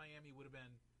thought that Miami would have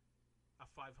been a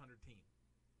 500 team?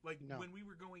 Like No. when we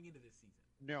were going into this season?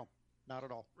 No, not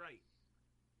at all. Right.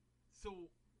 So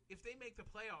if they make the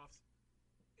playoffs,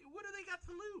 what do they got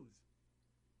to lose?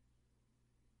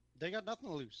 They got nothing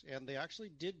to lose, and they actually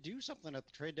did do something at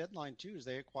the trade deadline too. Is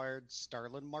they acquired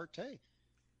Starlin Marte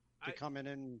to come in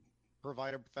and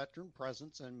provide a veteran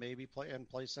presence and maybe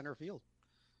play center field.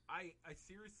 I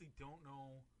seriously don't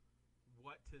know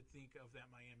what to think of that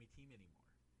Miami team anymore.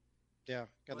 Yeah,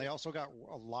 and they also got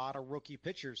a lot of rookie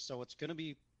pitchers, so they're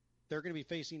going to be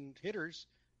facing hitters.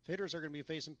 Hitters are going to be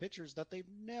facing pitchers that they've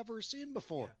never seen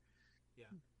before. Yeah.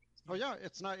 Oh yeah,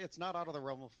 it's not out of the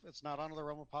realm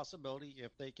of possibility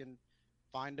if they can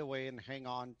find a way and hang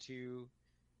on to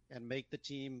and make the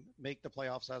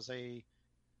playoffs as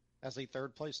a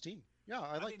third place team. Yeah,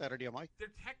 I like that idea, Mike. They're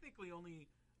technically only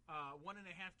 1.5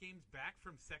 games back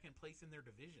from second place in their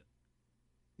division.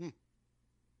 1.5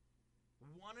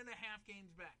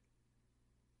 games back.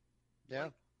 Yeah.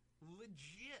 Like,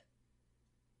 legit.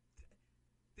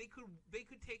 They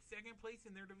could take second place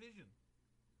in their division.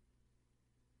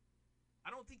 I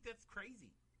don't think that's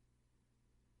crazy.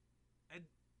 And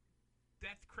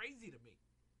that's crazy to me.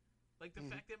 Like the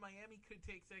fact that Miami could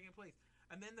take second place.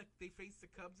 And then they face the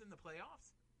Cubs in the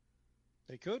playoffs.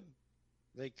 They could.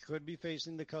 They could be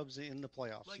facing the Cubs in the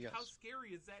playoffs. Like, yes. How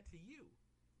scary is that to you?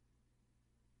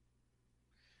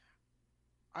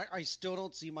 I still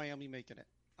don't see Miami making it.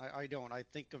 I don't. I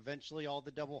think eventually all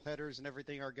the doubleheaders and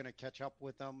everything are going to catch up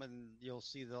with them, and you'll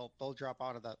see they'll drop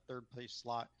out of that third place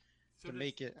slot to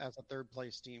make it as a third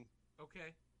place team.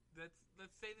 Okay, let's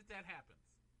say that happens.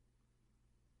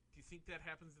 Do you think that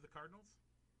happens to the Cardinals?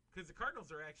 Because the Cardinals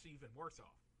are actually even worse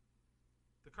off.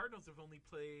 The Cardinals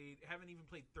haven't even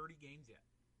played 30 games yet.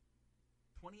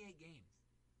 28 games.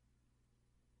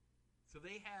 So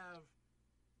they have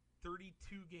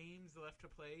 32 games left to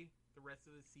play the rest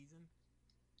of the season.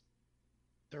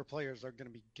 Their players are going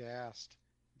to be gassed.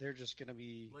 They're just going to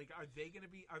be are they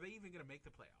even going to make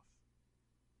the playoffs?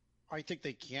 I think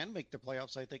they can make the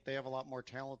playoffs. I think they have a lot more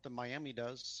talent than Miami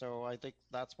does. So I think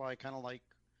that's why I kind of like,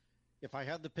 if I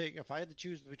had to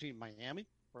choose between Miami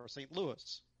or St.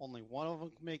 Louis, only one of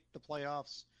them can make the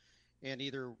playoffs. And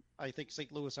I think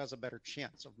St. Louis has a better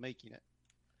chance of making it.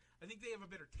 I think they have a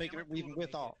better talent pool even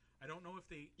with all. I don't know if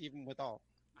they... Even with all.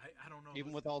 I don't know.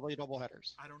 Even with all the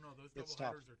doubleheaders. I don't know. Those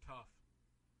doubleheaders are tough.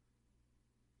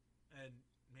 And,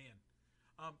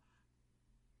 man.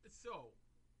 So,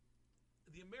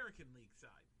 the American League side.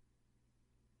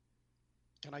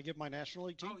 Can I give my National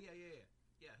League team? Oh, yeah.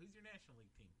 Yeah, who's your National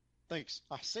League team? Thanks.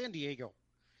 San Diego.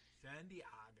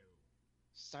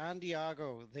 San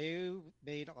Diego. They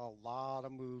made a lot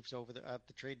of moves at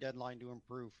the trade deadline to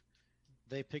improve.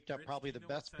 They picked up Rich, probably the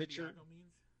best pitcher. Diego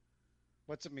means?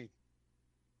 What's it mean?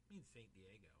 It means St.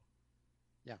 Diego.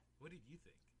 Yeah. What did you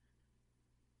think?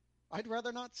 I'd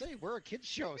rather not say. We're a kids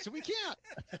show, so we can't.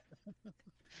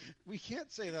 We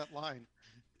can't say that line.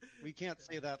 We can't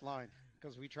say that line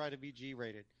because we try to be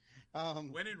G-rated.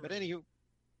 But anywho,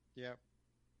 yeah.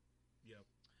 Yep.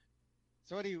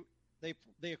 So anywho,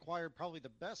 they acquired probably the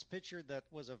best pitcher that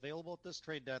was available at this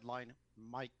trade deadline,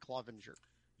 Mike Clevinger.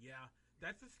 Yeah,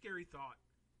 that's a scary thought.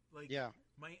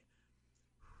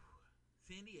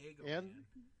 San Diego, man.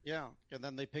 Yeah, and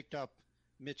then they picked up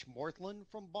Mitch Morthland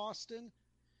from Boston,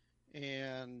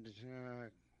 and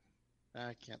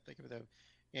I can't think of them.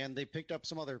 And they picked up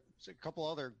a couple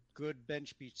other good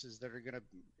bench pieces that are going to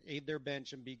aid their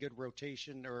bench and be good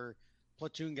rotation or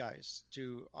platoon guys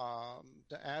to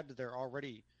add to their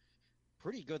already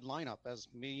pretty good lineup.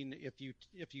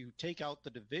 If you take out the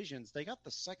divisions, they got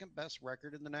the second best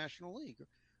record in the National League,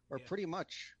 or pretty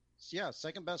much. Yeah,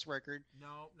 second best record.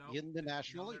 No, in the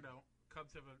National League. No.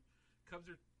 Cubs are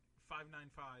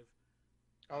 5.95.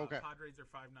 Okay. Padres are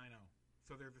 5.90.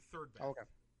 So they're the third best. Okay.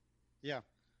 Yeah.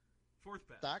 Fourth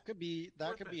best. That could be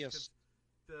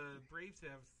The Braves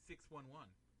have 6.11.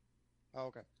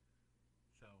 Okay.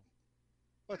 So,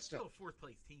 but still a fourth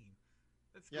place team.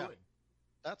 That's good.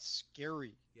 That's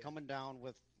scary coming down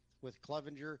with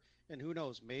Clevinger, and who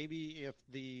knows? Maybe if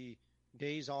the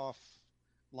days off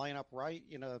line up right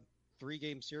in a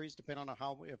 3-game series, depending on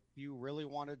if you really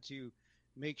wanted to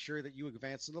make sure that you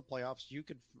advance to the playoffs, you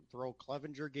could throw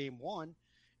Clevinger game 1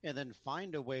 and then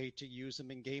find a way to use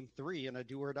him in game 3 in a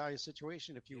do or die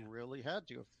situation if you really had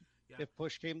to, if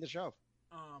push came to shove.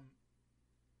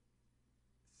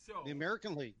 So the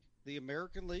American League,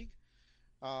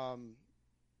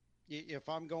 if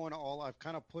I'm going all, I've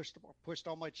kind of pushed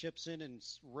all my chips in and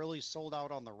really sold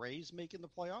out on the Rays making the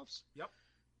playoffs. Yep.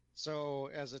 So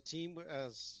as a team,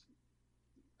 as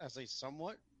a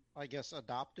somewhat, I guess,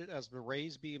 adopted as the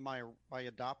Rays being my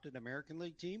adopted American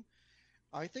League team,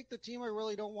 I think the team I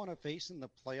really don't want to face in the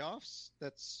playoffs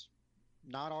that's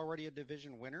not already a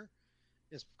division winner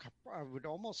is I would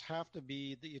almost have to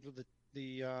be the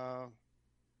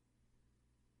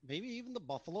maybe even the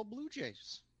Buffalo Blue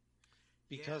Jays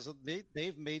because they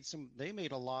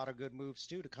made a lot of good moves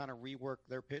too to kind of rework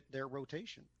their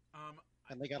rotation, Um,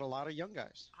 and they got a lot of young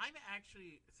guys. I'm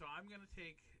going to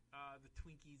take the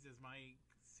Twinkies as my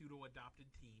pseudo adopted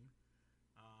team,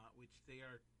 which they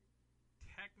are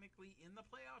technically in the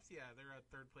playoffs. Yeah, they're a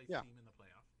third place team in the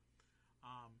playoff.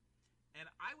 And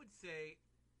I would say,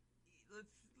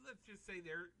 let's just say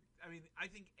they're. I mean, I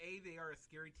think they are a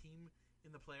scary team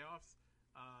in the playoffs.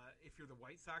 If you're the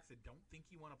White Sox, I don't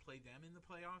think you want to play them in the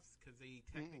playoffs because they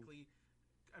technically,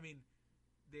 I mean,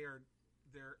 they're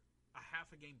a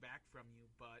half a game back from you.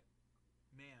 But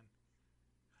man,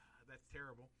 that's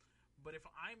terrible. But if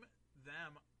I'm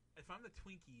the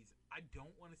Twinkies, I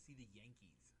don't want to see the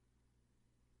Yankees.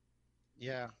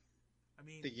 Yeah, I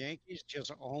mean, the Yankees just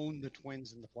own the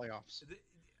Twins in the playoffs.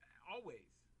 Always.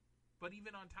 But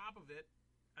even on top of it,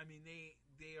 I mean,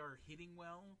 they are hitting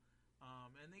well,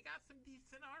 and they got some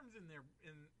decent arms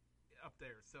up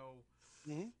there. So,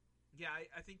 yeah,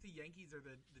 I think the Yankees are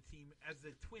the team, as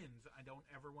the Twins, I don't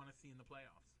ever want to see in the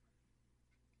playoffs.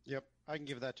 Yep, I can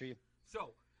give that to you.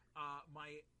 So,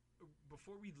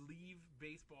 before we leave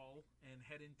baseball and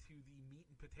head into the meat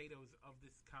and potatoes of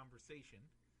this conversation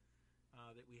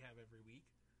that we have every week,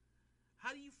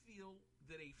 how do you feel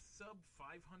that a sub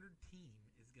 500 team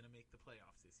is going to make the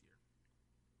playoffs this year?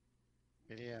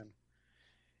 Man,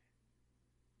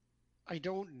 I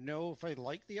don't know if I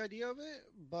like the idea of it,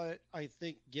 but I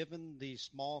think given the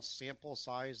small sample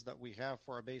size that we have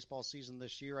for our baseball season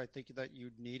this year, I think that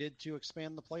you needed to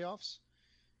expand the playoffs.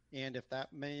 And if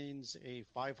that means a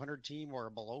 500 team or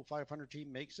a below 500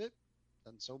 team makes it,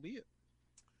 then so be it.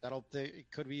 It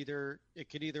could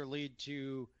either lead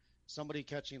to somebody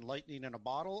catching lightning in a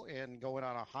bottle and going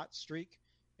on a hot streak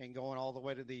and going all the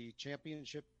way to the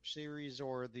championship series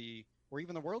or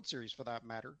even the World Series for that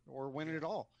matter, or winning it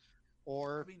all.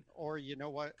 Or you know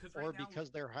what? Because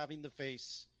they're having to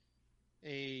face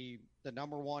the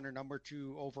number 1 or number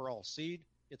 2 overall seed,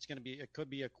 it could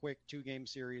be a quick 2-game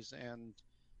series, and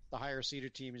the higher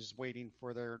seeded team is waiting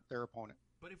for their opponent.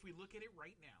 But if we look at it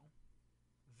right now,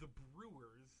 the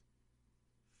Brewers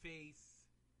face.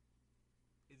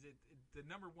 Is it the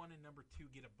number 1 and number 2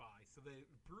 get a bye? So the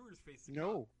Brewers face.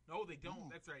 No, they don't. No.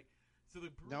 That's right. So the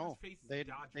Brewers face the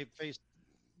Dodgers.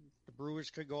 The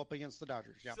Brewers could go up against the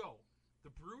Dodgers. Yeah. So the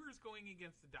Brewers going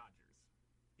against the Dodgers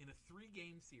in a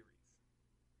 3-game series.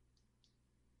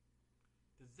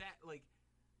 Does that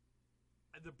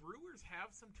the Brewers have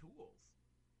some tools?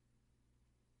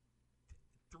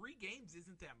 3 games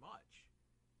isn't that much.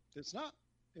 It's not.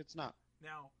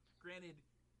 Now, granted,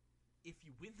 if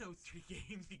you win those 3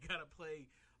 games, you got to play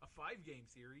a 5-game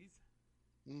series.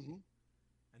 Mm-hmm.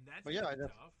 And that's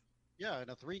tough. Yeah, in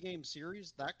a 3-game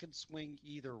series, that could swing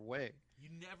either way. You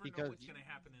never know what's going to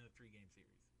happen in a 3-game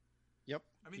series. Yep.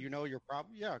 I mean, your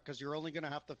problem. Yeah, because you're only going to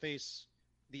have to face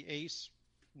the ace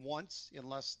once,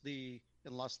 unless the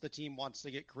team wants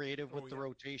to get creative with the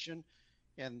rotation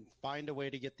and find a way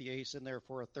to get the ace in there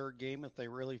for a 3rd game if they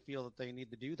really feel that they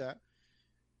need to do that.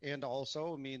 And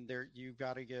also, I mean, you've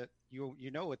got to get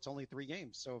it's only 3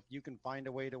 games, so if you can find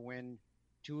a way to win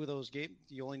 2 of those games,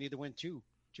 you only need to win 2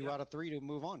 out of 3 to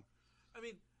move on. I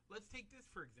mean, let's take this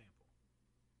for example.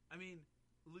 I mean,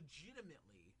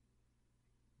 legitimately,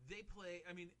 they play.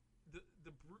 I mean,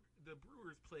 the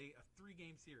Brewers play a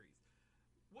 3-game series.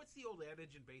 What's the old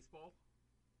adage in baseball?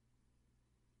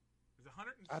 There's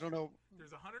I don't know.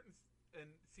 There's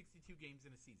 162 games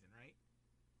in a season, right?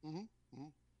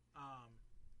 Mm-hmm.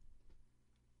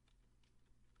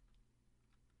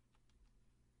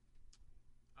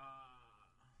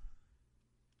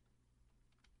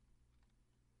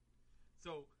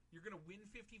 So you're going to win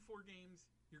 54 games.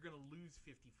 You're going to lose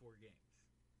 54 games.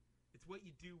 It's what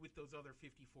you do with those other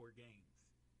 54 games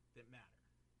that matter,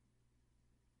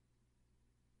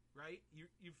 right?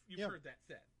 You've heard that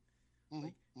said.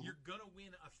 Mm-hmm. You're going to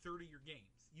win a third of your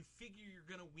games. You figure you're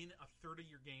going to win a third of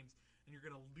your games, and you're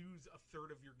going to lose a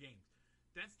third of your games.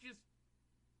 That's just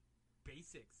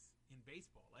basics in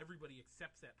baseball. Everybody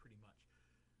accepts that pretty much.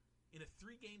 In a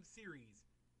 3-game series,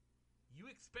 you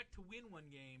expect to win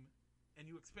 1 game, and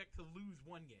you expect to lose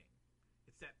 1 game.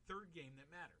 It's that 3rd game that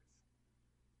matters.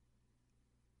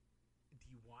 Do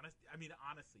do you want to? I mean,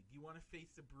 honestly, do you want to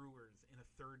face the Brewers in a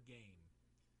third game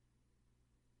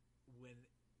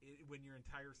when your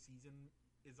entire season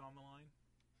is on the line?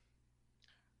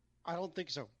 I don't think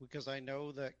so because I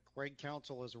know that Greg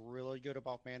Counsell is really good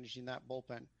about managing that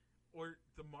bullpen. Or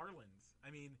the Marlins? I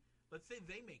mean, let's say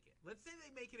they make it. Let's say they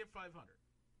make it at 500,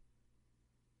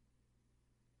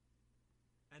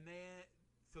 and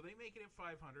they make it at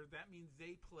 500. That means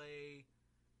they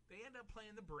end up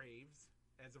playing the Braves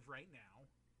as of right now.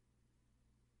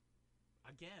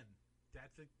 Again,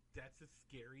 that's a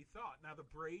scary thought. Now the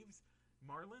Braves,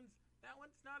 Marlins, that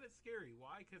one's not as scary.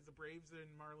 Why? Because the Braves and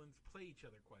Marlins play each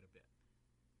other quite a bit.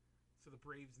 So the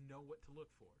Braves know what to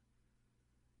look for.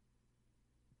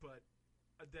 But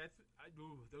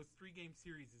those 3-game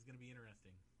series is going to be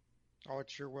interesting. Oh, it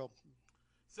sure will.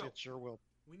 So it sure will.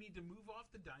 We need to move off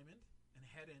the diamond and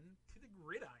head into the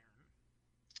gridiron.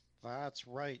 That's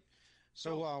right.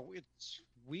 So it's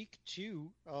week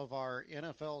 2 of our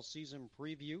NFL season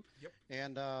preview. Yep.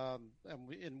 And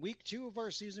in week 2 of our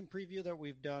season preview that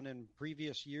we've done in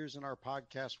previous years in our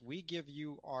podcast, we give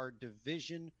you our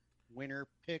division winner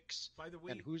picks. By the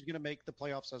way, and who's going to make the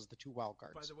playoffs as the 2 wild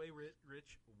cards. By the way,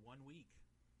 Rich, 1 week.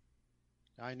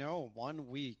 I know, 1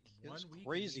 week. It's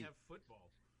crazy. We have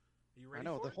football. Are you ready? I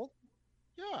know for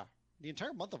it? The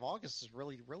entire month of August is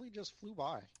really just flew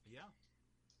by. Yeah.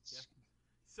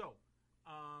 So,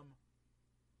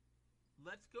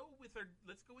 let's go with the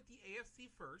AFC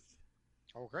first.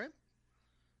 Okay.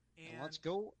 And let's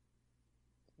go.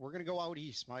 We're going to go out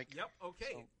east, Mike. Yep.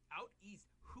 Okay. So, out east.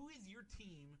 Who is your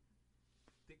team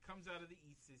that comes out of the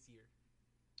east this year?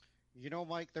 You know,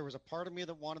 Mike, there was a part of me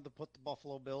that wanted to put the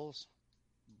Buffalo Bills,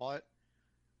 but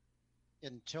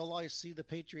until I see the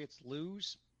Patriots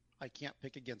lose, I can't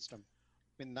pick against them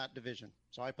in that division.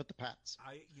 So I put the Pats.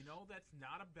 That's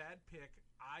not a bad pick.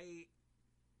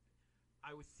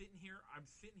 I'm sitting here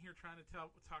trying to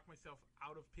talk myself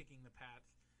out of picking the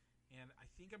Pats, and I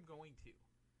think I'm going to.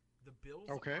 The Bills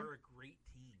are a great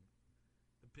team.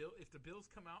 If the Bills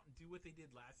come out and do what they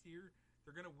did last year,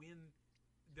 they're going to win.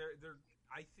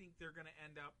 I think they're going to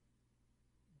end up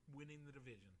winning the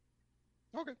division.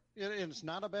 Okay, and it's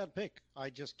not a bad pick.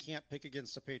 I just can't pick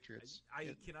against the Patriots.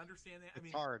 I can understand that.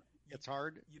 It's hard. It's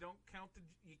hard. You don't count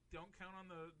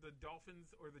on the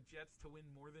Dolphins or the Jets to win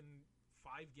more than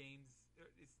 5 games.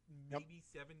 It's maybe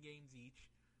 7 games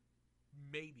each,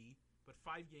 maybe, but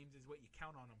 5 games is what you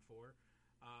count on them for.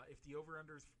 If the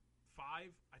over/under is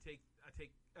 5,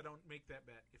 I don't make that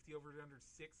bet. If the over/under is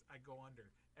 6, I go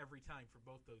under every time for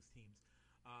both those teams.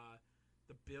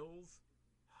 The Bills.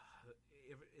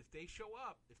 If they show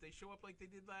up like they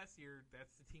did last year,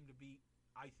 that's the team to beat,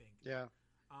 I think. Yeah.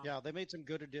 They made some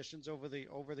good additions over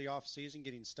the off season,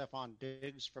 getting Stephon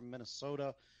Diggs from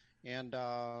Minnesota, and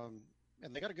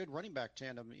they got a good running back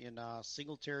tandem in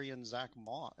Singletary and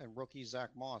rookie Zach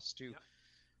Moss too. Yep.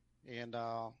 And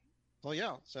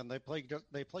and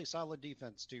they play solid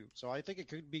defense too. So I think it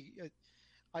could be.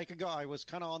 I could go. I was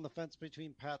kind of on the fence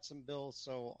between Pats and Bills,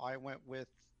 so I went with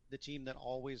the team that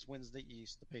always wins the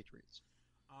East, the Patriots.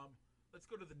 Let's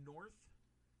go to the North.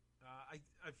 I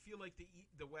feel like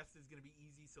the West is going to be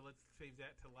easy, so let's save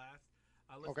that to last.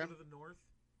 Let's go to the North.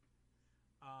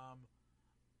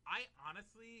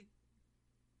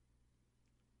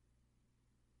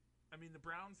 The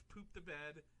Browns pooped the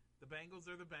bed. The Bengals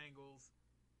are the Bengals,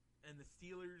 and the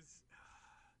Steelers.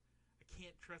 I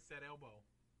can't trust that elbow.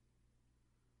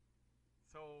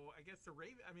 So I guess the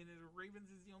Ravens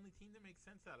is the only team that makes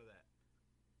sense out of that.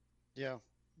 Yeah.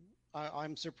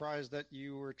 I'm surprised that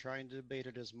you were trying to debate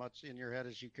it as much in your head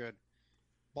as you could.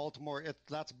 Baltimore,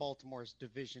 that's Baltimore's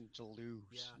division to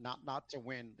lose, not to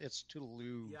win. It's to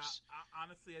lose. Yeah,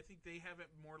 honestly, I think they have it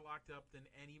more locked up than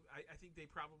any. I think they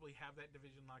probably have that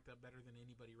division locked up better than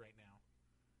anybody right now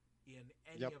in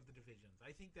any of the divisions.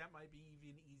 I think that might be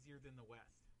even easier than the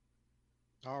West.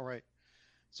 All right.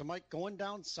 So, Mike, going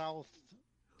down south,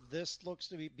 this looks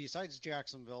to be, besides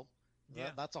Jacksonville,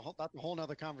 that's a whole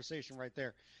nother conversation right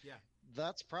there. Yeah.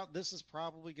 This is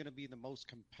probably going to be the most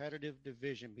competitive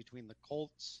division between the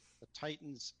Colts, the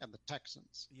Titans, and the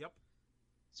Texans. Yep.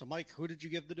 So, Mike, who did you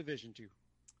give the division to?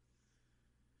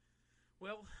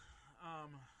 Well,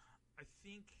 I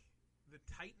think the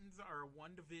Titans are a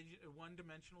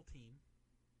one-dimensional team.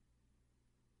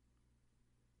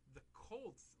 The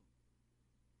Colts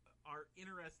are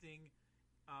interesting,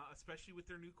 especially with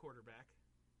their new quarterback.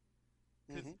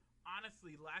 Because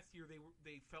honestly, last year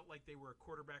they felt like they were a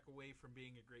quarterback away from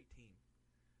being a great team.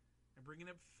 And bringing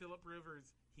up Phillip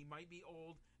Rivers, he might be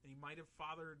old and he might have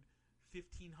fathered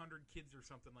 1,500 kids or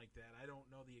something like that. I don't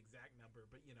know the exact number,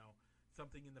 but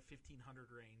something in the 1,500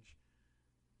 range.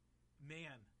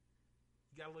 Man,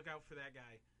 You got to look out for that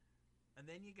guy. And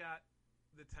then you got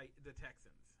the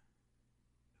Texans,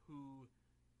 who,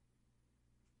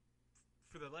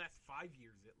 for the last 5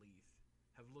 years at least,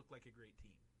 have looked like a great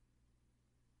team.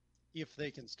 If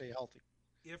they can stay healthy.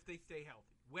 If they stay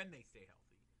healthy. When they stay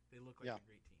healthy, they look like a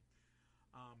great team.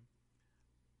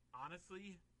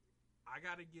 Honestly, I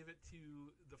got to give it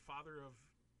to the father of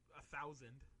 1,000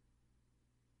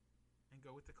 and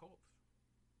go with the Colts.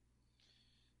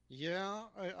 Yeah,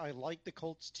 I like the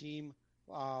Colts team,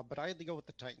 but I had to go with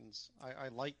the Titans. I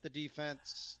like the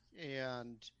defense,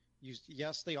 and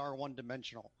yes, they are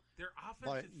one-dimensional. Their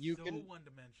offense is so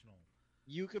one-dimensional.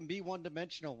 You can be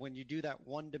one-dimensional when you do that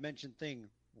one-dimension thing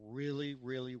really,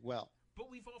 really well. But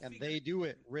we've all they do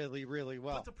it really, really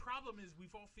well. But the problem is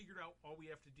we've all figured out all we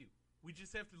have to do. We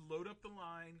just have to load up the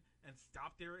line and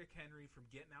stop Derrick Henry from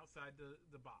getting outside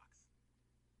the box.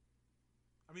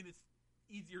 I mean, it's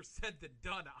easier said than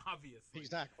done, obviously.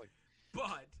 Exactly.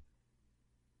 But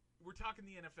we're talking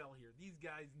the NFL here. These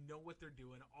guys know what they're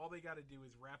doing. All they got to do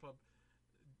is wrap up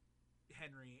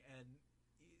Henry, and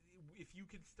if you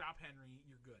can stop Henry,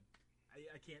 you're good.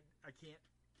 I can't.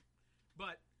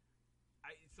 But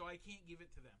so I can't give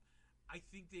it to them. I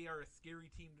think they are a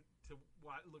scary team to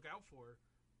look out for,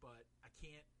 but I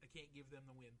can't give them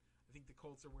the win. I think the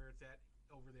Colts are where it's at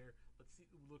over there. Let's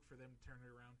look for them to turn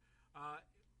it around.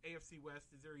 AFC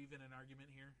West, is there even an argument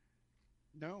here?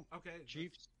 No. Okay.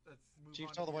 Chiefs. Let's move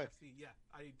Chiefs on all to the way. AFC. Yeah,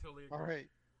 I totally agree.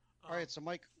 All right. So,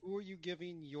 Mike, who are you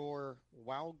giving your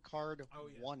wild card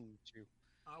 1 to?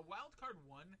 Wild card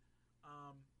 1.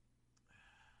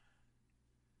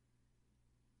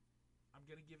 I'm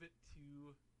gonna give it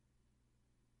to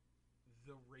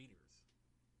the Raiders.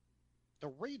 The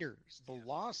Raiders, the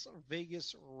Las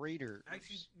Vegas Raiders.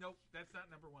 Actually, nope, that's not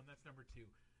number 1. That's number 2.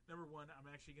 Number 1, I'm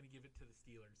actually going to give it to the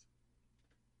Steelers.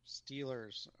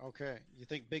 Steelers. Okay. You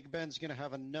think Big Ben's going to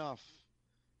have enough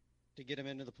to get him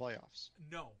into the playoffs?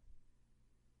 No.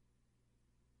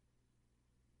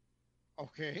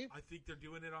 Okay. I think they're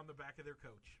doing it on the back of their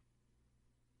coach.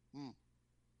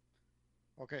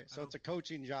 Okay, so it's a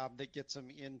coaching job that gets him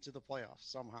into the playoffs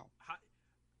somehow.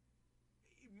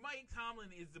 Mike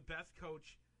Tomlin is the best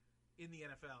coach in the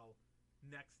NFL.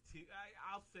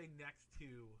 I'll say next to,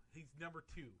 he's number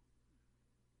 2,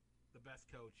 the best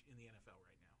coach in the NFL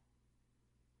right now.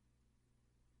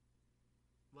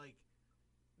 Like,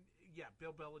 yeah,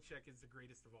 Bill Belichick is the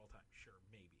greatest of all time. Sure,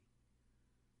 maybe.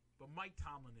 But Mike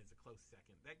Tomlin is a close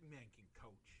second. That man can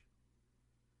coach.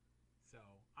 So,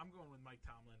 I'm going with Mike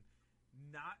Tomlin.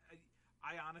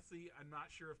 I'm not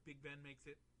sure if Big Ben makes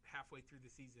it halfway through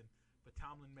the season, but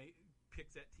Tomlin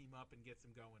picks that team up and gets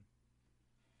them going.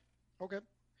 Okay.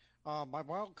 My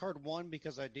wild card 1,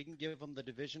 because I didn't give them the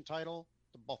division title,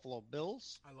 the Buffalo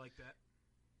Bills. I like that.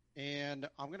 And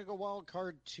I'm going to go wild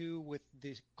card 2 with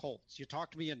the Colts. You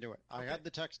talked me into it. Okay. I had the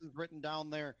Texans written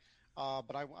down there,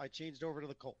 but I changed over to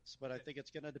the Colts. But I think it's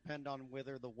going to depend on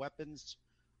whether the weapons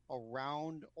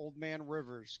around Old Man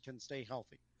Rivers can stay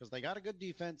healthy. Because they got a good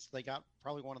defense. They got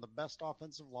probably one of the best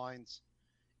offensive lines.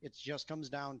 It just comes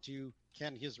down to,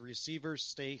 can his receivers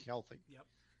stay healthy? Yep.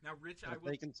 Now, Rich, if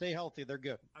they can stay healthy, they're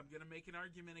good. I'm going to make an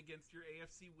argument against your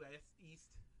AFC East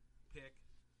pick.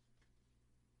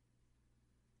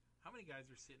 How many guys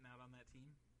are sitting out on that team?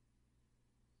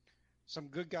 Some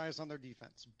good guys on their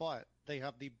defense, but they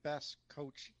have the best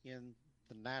coach in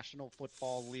the National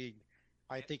Football League.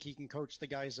 I think he can coach the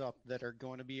guys up that are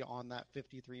going to be on that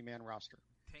 53-man roster.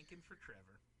 Tanking for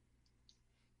Trevor.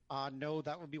 No,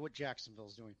 that would be what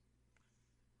Jacksonville's doing.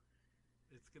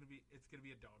 It's gonna be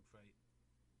a dogfight,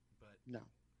 but no,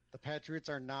 the Patriots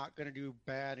are not going to do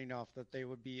bad enough that they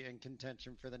would be in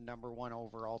contention for the number 1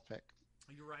 overall pick.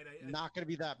 You're right. Not going to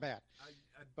be that bad.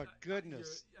 But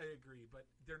goodness, I agree. But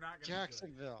they're not going to.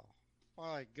 Jacksonville.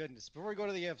 My goodness. Before we go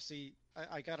to the AFC,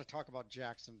 I got to talk about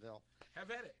Jacksonville.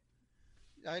 Have at it.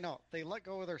 I know they let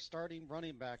go of their starting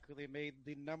running back, who they made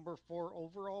the number 4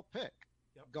 overall pick.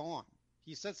 Yep. Gone.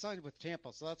 He said signed with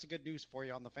Tampa, so that's a good news for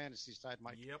you on the fantasy side,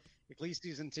 Mike. Yep. At least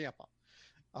he's in Tampa.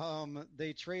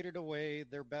 They traded away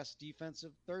their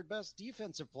third best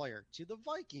defensive player to the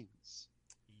Vikings.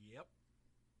 Yep.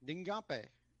 Ngape.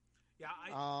 Yeah.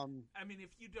 I mean,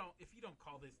 if you don't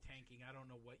call this tanking, I don't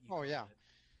know what you. Oh yeah.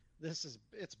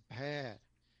 It's bad.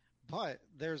 But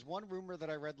there's one rumor that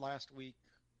I read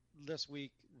this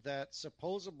week, that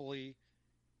supposedly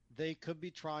they could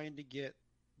be trying to get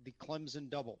the Clemson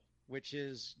double, which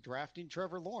is drafting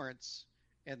Trevor Lawrence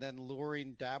and then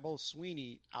luring Dabo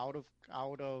Swinney out of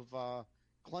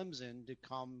Clemson to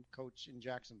come coach in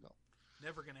Jacksonville.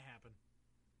 Never going to happen.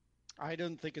 I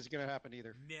don't think it's going to happen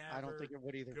either. Never I don't think it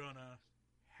would either. Gonna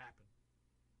happen.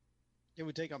 it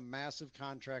would take a massive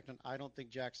contract, and I don't think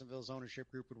Jacksonville's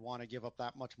ownership group would want to give up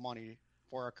that much money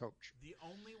for a coach. The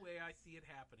only way I see it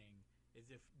happening is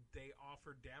if they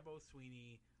offer Dabo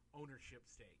Swinney ownership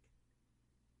stake.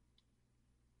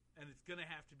 And it's going to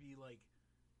have to be like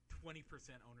 20%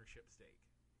 ownership stake.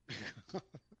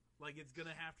 Like, it's going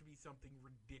to have to be something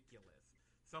ridiculous.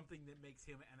 Something that makes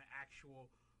him an actual,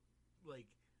 like,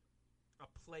 a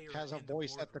player. Has a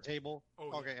voice at the table.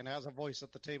 Oh, okay, yeah. and has a voice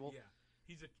at the table. Yeah.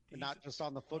 He's not just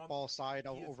on the football side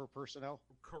over personnel.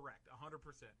 Correct, 100%.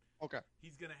 Okay.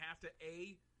 He's going to have to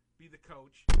A, be the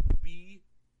coach, B,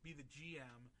 be the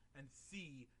GM, and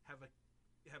C, have a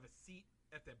seat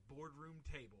at that boardroom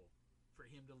table for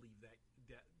him to leave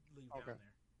down there.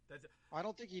 That's I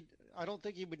don't think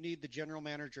he would need the general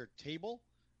manager table,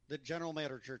 the general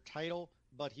manager title,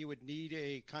 but he would need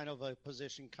a kind of a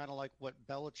position, kind of like what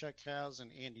Belichick has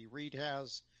and Andy Reid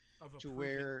has, to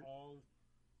where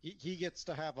he gets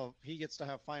to have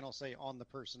final say on the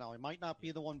personnel. He might not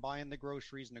be the one buying the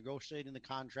groceries, negotiating the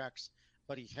contracts,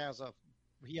 but he has a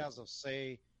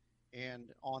say,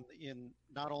 and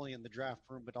not only in the draft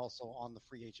room but also on the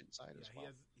free agent side as well.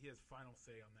 He has final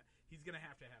say on that. He's going to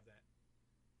have that.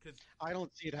 I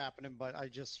don't see it happening, but I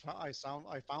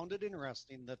found it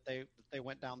interesting that they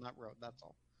went down that road. That's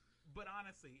all. But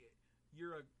honestly,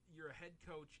 you're a head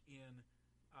coach in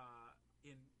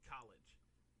college.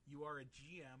 You are a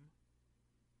GM.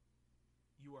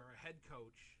 You are a head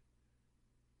coach,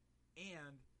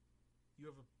 and you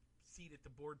have a seat at the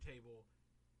board table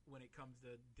when it comes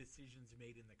to decisions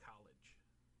made in the college.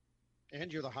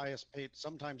 And you're the highest paid.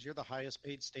 Sometimes you're the highest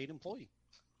paid state employee.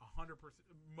 100%.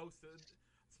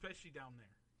 Especially down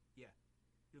there. Yeah.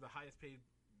 You're the highest paid.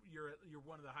 You're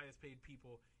one of the highest paid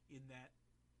people in that.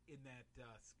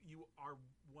 You are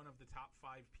one of the top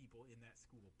 5 people in that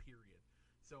school. Period.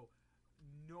 So,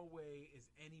 no way is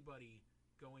anybody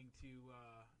going to.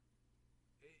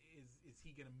 Is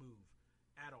he going to move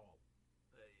at all?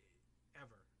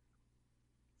 Ever.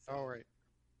 So, all right.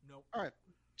 Nope. All right.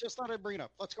 Just thought I'd bring it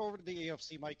up. Let's go over to the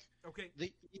AFC, Mike. Okay.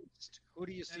 The East. Who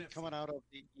do you see NFC. coming out of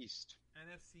the East?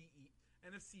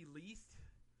 NFC least?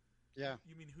 Yeah.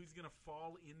 You mean who's going to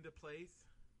fall into place?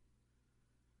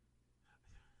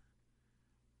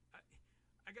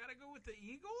 I got to go with the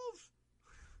Eagles?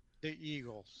 The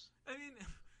Eagles. I mean,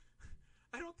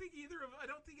 I don't think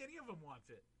any of them wants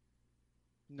it.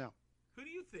 No. Who do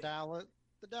you think?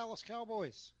 The Dallas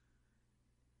Cowboys.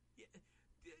 Yeah.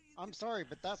 I'm sorry,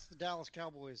 but that's the Dallas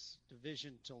Cowboys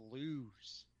division to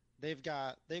lose. They've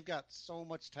got so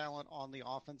much talent on the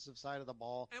offensive side of the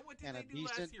ball, and what did a they do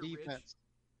decent last year, defense. Rich?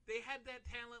 They had that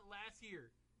talent last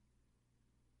year.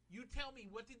 You tell me,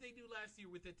 what did they do last year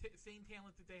with the same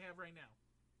talent that they have right now?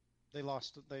 They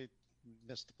lost. They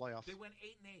missed the playoffs. They went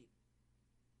 8-8.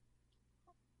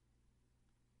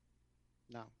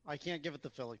 No, I can't give it to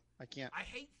Philly. I can't. I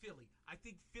hate Philly. I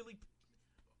think Philly.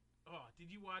 Oh, did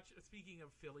you watch? Speaking of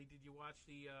Philly, did you watch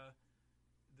the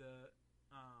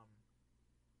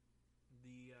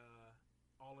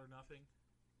All or Nothing?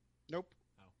 Nope.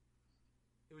 Oh,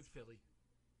 it was Philly.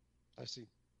 I see.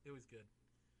 It was good.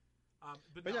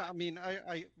 But yeah, I mean,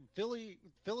 Philly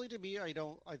to me, I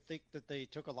think that they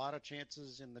took a lot of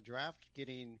chances in the draft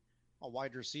getting a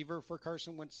wide receiver for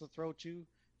Carson Wentz to throw to.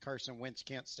 Carson Wentz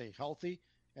can't stay healthy,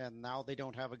 and now they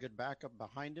don't have a good backup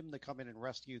behind him to come in and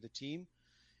rescue the team.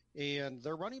 And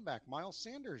their running back, Miles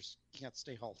Sanders, can't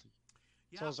stay healthy.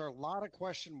 Yeah. So there's a lot of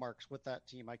question marks with that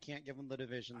team. I can't give them the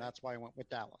division. That's why I went with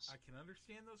Dallas. I can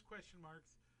understand those question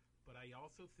marks, but I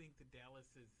also think that Dallas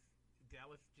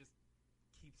just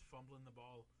keeps fumbling the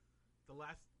ball. The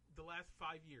last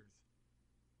 5 years,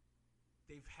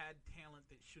 they've had talent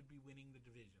that should be winning the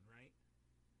division, right?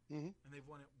 Mm-hmm. And they've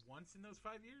won it once in those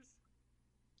 5 years?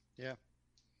 Yeah.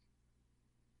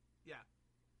 Yeah.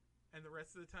 And the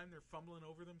rest of the time they're fumbling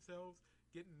over themselves,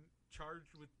 getting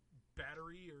charged with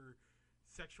battery or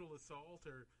sexual assault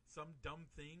or some dumb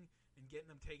thing, and getting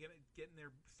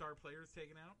their star players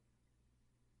taken out?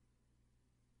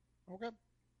 Okay.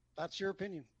 That's your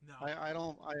opinion. No. I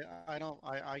don't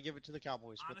I give it to the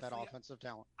Cowboys. Honestly, with that offensive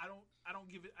talent. I don't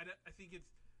give it. I think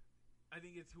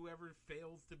it's whoever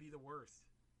fails to be the worst.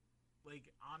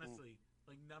 Like, honestly,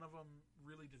 like, none of them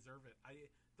really deserve it.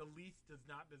 The least does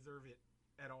not deserve it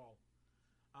at all.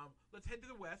 Let's head to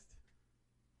the West.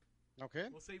 Okay.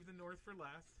 We'll save the North for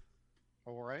last.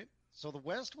 All right. So the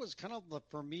West was kind of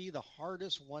for me the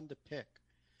hardest one to pick.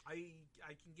 I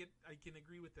can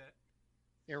agree with that.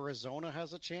 Arizona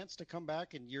has a chance to come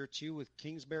back in year 2 with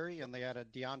Kingsbury, and they had a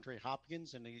DeAndre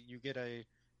Hopkins, and you get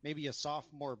maybe a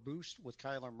sophomore boost with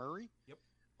Kyler Murray. Yep.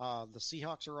 The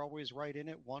Seahawks are always right in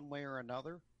it one way or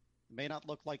another. May not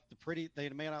look like they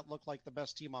may not look like the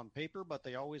best team on paper, but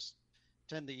they always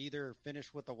tend to either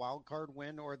finish with a wild card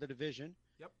win or the division.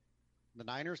 Yep. The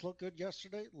Niners looked good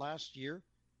last year,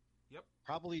 Yep.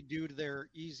 probably due to their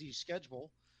easy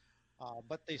schedule,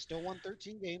 but they still won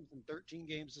 13 games, and 13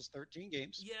 games is 13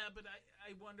 games. Yeah, but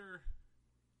I wonder.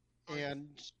 And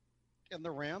and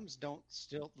the Rams don't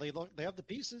still they have the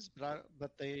pieces,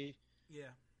 but they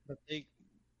Yeah. but they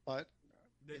but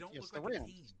They don't it's look the like a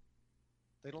Rams. team.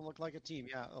 They don't look like a team.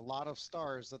 Yeah, a lot of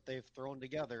stars that they've thrown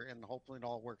together, and hopefully it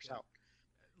all works Yeah. out.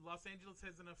 Los Angeles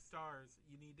has enough stars.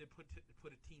 You need to put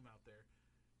a team out there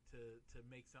to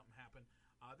make something happen.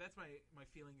 That's my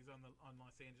feelings on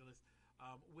Los Angeles.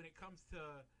 When it comes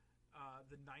to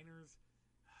the Niners,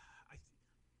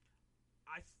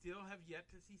 I still have yet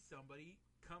to see somebody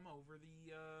come over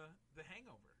the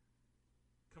hangover,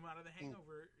 come out of the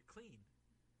hangover clean.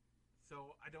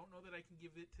 So I don't know that I can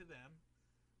give it to them.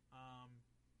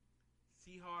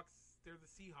 Seahawks, they're the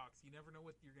Seahawks. You never know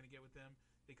what you're going to get with them.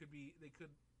 They're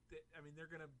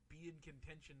going to be in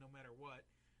contention no matter what.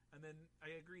 And then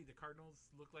I agree, the Cardinals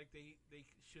look like they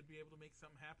should be able to make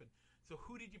something happen. So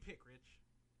who did you pick, Rich?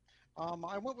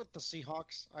 I went with the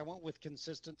Seahawks. I went with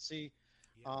consistency.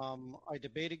 Yeah. I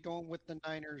debated going with the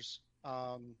Niners,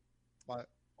 but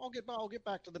I'll get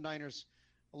back to the Niners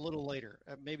a little later,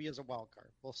 maybe as a wild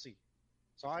card. We'll see.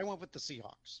 So I went with the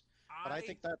Seahawks, but I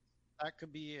think that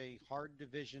could be a hard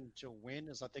division to win,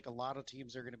 as I think a lot of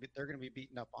teams are going to be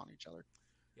beating up on each other.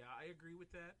 Yeah, I agree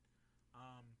with that.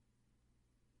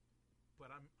 But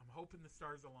I'm hoping the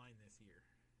stars align this year.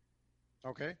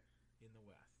 Okay. In the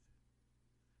West.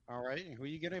 All right. And who are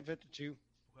you going to give it to?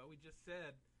 Well, we just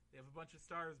said they have a bunch of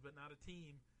stars, but not a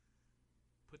team.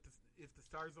 If the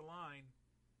stars align,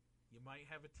 you might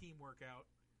have a team workout,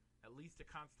 at least a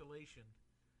constellation.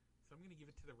 So I'm going to give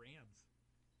it to the Rams.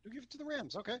 You give it to the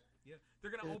Rams. Okay. Yeah, they're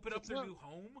going to open up their new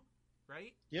home,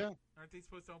 right? Yeah. Aren't they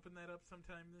supposed to open that up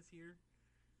sometime this year?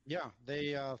 Yeah.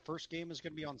 They first game is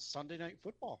going to be on Sunday Night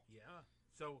Football. Yeah.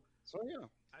 So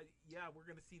yeah. We're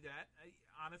going to see that.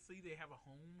 Honestly, they have a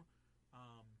home.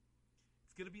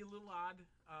 It's going to be a little odd,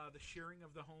 the sharing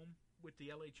of the home with the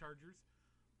LA Chargers.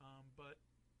 But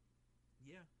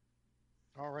yeah.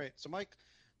 All right. So, Mike,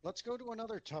 let's go to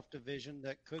another tough division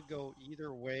that could go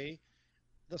either way.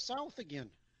 The South again.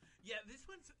 Yeah, this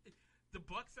one's the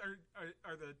Bucks are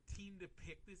the team to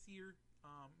pick this year,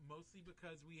 mostly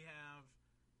because we have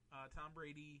Tom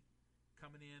Brady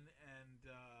coming in and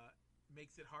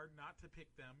makes it hard not to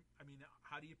pick them. I mean,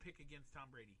 how do you pick against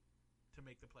Tom Brady to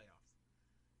make the playoffs?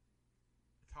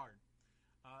 It's hard.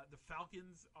 The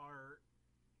Falcons are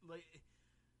like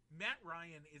Matt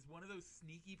Ryan is one of those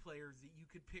sneaky players that you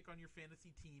could pick on your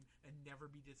fantasy team and never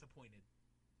be disappointed.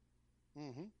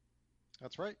 Mm-hmm.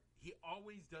 That's right. He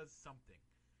always does something.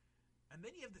 And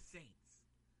then you have the Saints,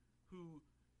 who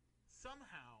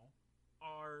somehow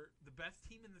are the best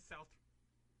team in the South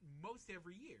most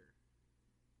every year.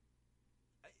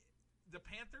 The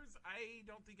Panthers, I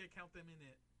don't think I count them in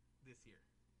it this year.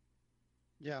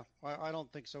 Yeah, I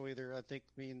don't think so either.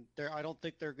 I don't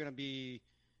think they're going to be.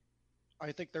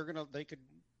 I think they're not going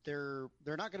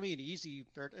to be an easy.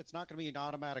 It's not going to be an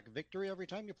automatic victory every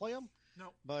time you play them.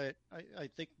 No, but I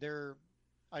think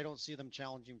I don't see them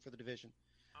challenging for the division.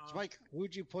 So, Mike, who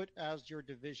would you put as your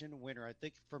division winner? I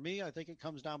think it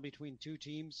comes down between two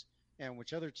teams, and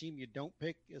whichever team you don't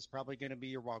pick is probably going to be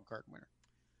your wild card winner.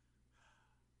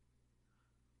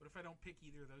 What if I don't pick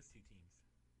either of those two teams?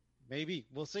 Maybe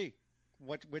we'll see.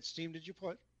 Which team did you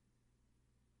put?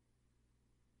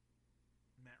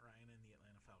 Matt Ryan and the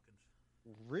Atlanta Falcons.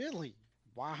 Really?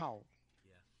 Wow.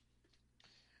 Yeah.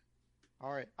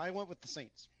 All right, I went with the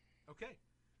Saints. Okay.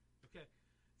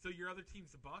 So your other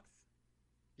team's the Bucks?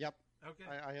 Yep. Okay.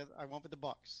 I went with the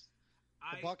Bucks.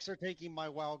 The Bucks are taking my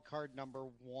wild card number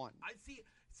 1. I see.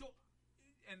 So,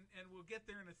 and we'll get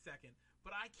there in a second.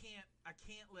 But I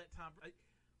can't let Tom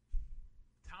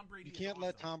Brady. You can't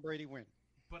let Tom Brady win.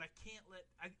 But I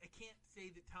can't say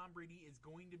that Tom Brady is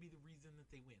going to be the reason that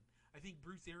they win. I think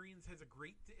Bruce Arians has a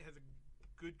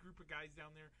good group of guys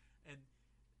down there, and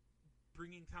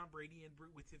bringing Tom Brady in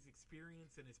with his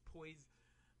experience and his poise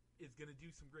is going to do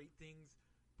some great things.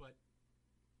 But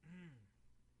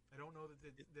I don't know that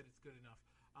it's good enough.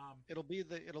 It'll be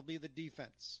the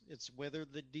defense. It's whether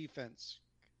the defense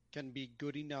can be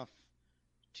good enough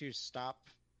to stop.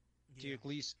 To at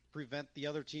least prevent the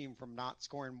other team from not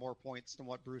scoring more points than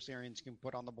what Bruce Arians can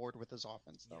put on the board with his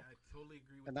offense, though. Yeah, I totally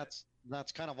agree with that. And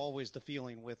that's kind of always the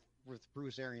feeling with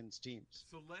Bruce Arians' teams.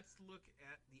 So let's look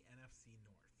at the NFC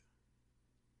North.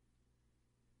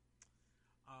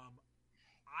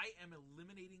 I am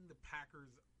eliminating the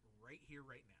Packers right here,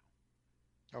 right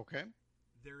now. Okay.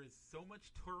 There is so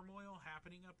much turmoil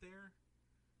happening up there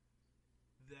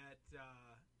that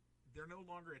they're no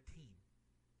longer a team.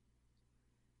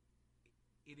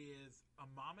 It is a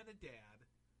mom and a dad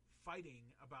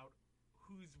fighting about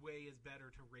whose way is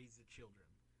better to raise the children.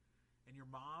 And your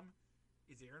mom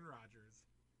is Aaron Rodgers,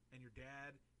 and your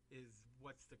dad is,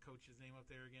 what's the coach's name up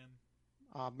there again?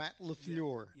 Matt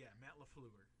LaFleur. Yeah, Matt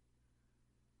LaFleur.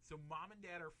 So mom and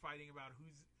dad are fighting about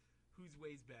whose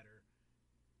way's better,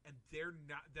 and they're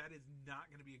not. That is not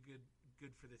going to be a good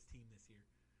for this team this year,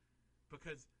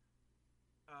 because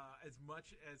as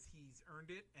much as he's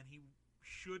earned it, and he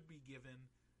should be given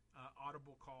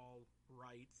audible call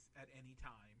rights at any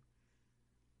time,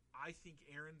 I think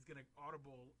Aaron's going to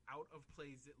audible out of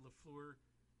plays that LaFleur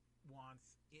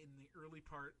wants in the early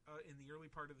part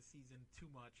of the season too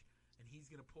much, and he's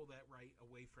going to pull that right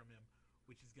away from him,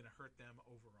 which is going to hurt them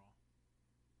overall.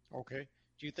 Okay.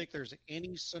 Do you think there's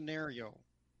any scenario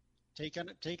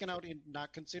taken out in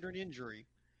not considering injury?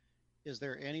 Is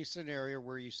there any scenario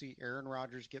where you see Aaron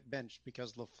Rodgers get benched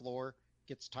because LaFleur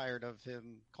gets tired of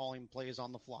him calling plays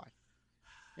on the fly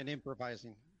and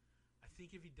improvising? I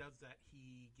think if he does that,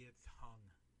 he gets hung.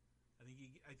 I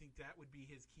think that would be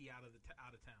his key out of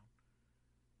town.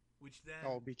 Which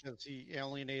then because he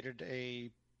alienated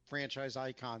a franchise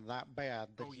icon that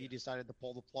bad that he decided to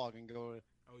pull the plug and go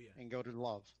to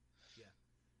Love. Yeah.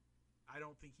 I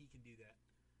don't think he can do that.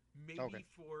 Maybe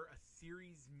for a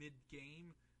series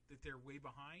mid-game that they're way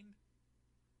behind,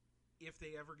 if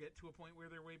they ever get to a point where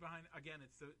they're way behind. Again,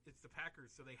 it's the Packers,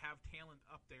 so they have talent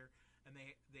up there, and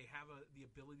they have the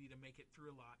ability to make it through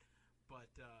a lot.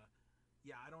 But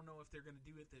I don't know if they're going to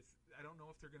do it. I don't know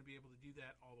if they're going to be able to do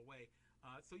that all the way.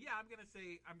 I'm going to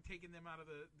say I'm taking them out of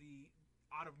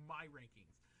out of my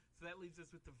rankings. So that leaves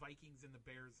us with the Vikings and the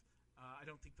Bears. I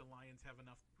don't think the Lions have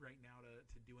enough right now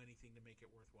to do anything to make it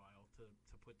worthwhile to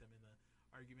put them in the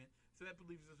argument. So that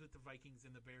leaves us with the Vikings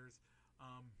and the Bears.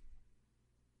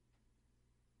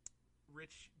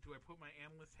 Rich, do I put my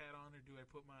analyst hat on or do I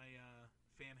put my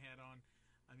fan hat on?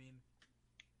 I mean,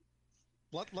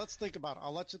 let's think about it.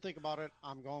 I'll let you think about it.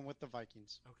 I'm going with the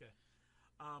Vikings. Okay.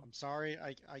 I'm sorry,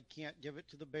 I can't give it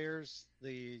to the Bears.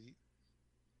 They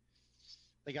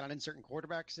got an uncertain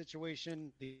quarterback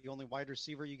situation. The only wide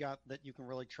receiver you got that you can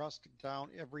really trust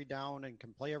every down and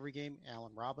can play every game,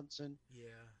 Allen Robinson. Yeah.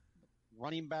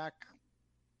 Running back,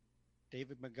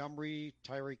 David Montgomery,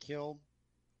 Tyreek Hill.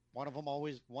 One or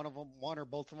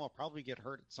both of them will probably get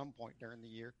hurt at some point during the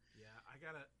year. Yeah,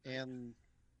 And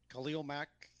Khalil Mack,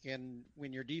 and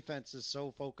when your defense is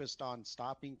so focused on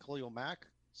stopping Khalil Mack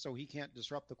so he can't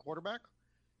disrupt the quarterback,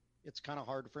 it's kind of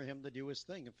hard for him to do his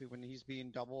thing when he's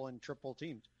being double and triple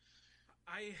teamed.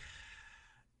 And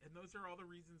those are all the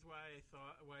reasons why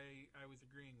I was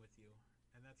agreeing with you,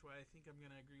 and that's why I think I'm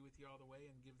going to agree with you all the way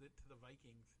and give it to the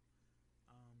Vikings.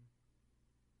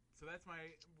 So that's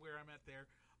where I'm at there.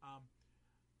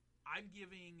 I'm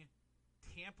giving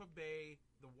Tampa Bay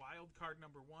the wild card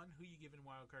number 1. Who you giving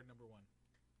wild card number 1?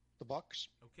 The Bucks.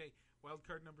 Okay, wild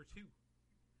card number 2.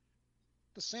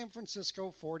 The San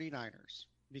Francisco 49ers.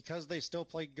 Because they still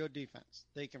play good defense.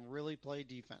 They can really play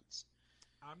defense.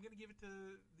 I'm going to give it to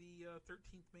the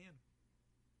 13th man.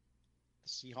 The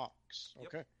Seahawks. Yep.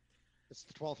 Okay. It's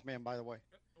the 12th man, by the way.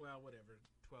 Well, whatever.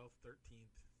 12th,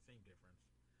 13th, same difference.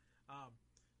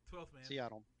 12th man.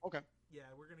 Seattle. Okay.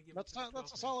 Yeah, we're going to give that's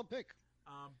a solid pick.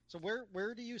 So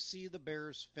where do you see the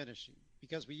Bears finishing?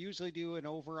 Because we usually do an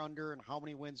over-under and how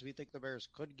many wins we think the Bears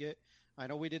could get. I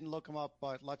know we didn't look them up,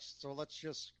 but let's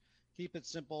just keep it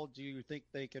simple. Do you think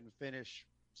they can finish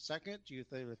second? Do you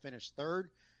think they finish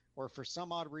third? Or for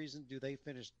some odd reason, do they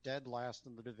finish dead last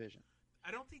in the division?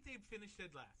 I don't think they'd finish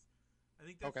dead last. I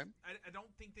think that's, okay. I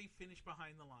don't think they finish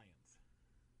behind the Lions.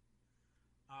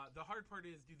 The hard part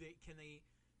is, can they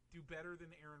do better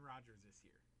than Aaron Rodgers this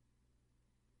year?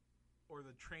 Or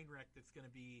the train wreck that's going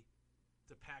to be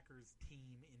the Packers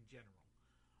team in general.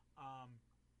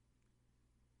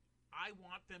 I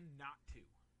want them not to.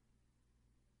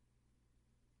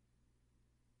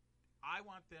 I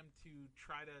want them to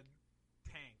try to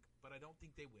tank, but I don't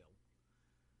think they will.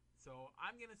 So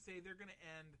I'm going to say they're going to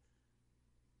end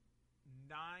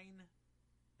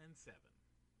 9-7.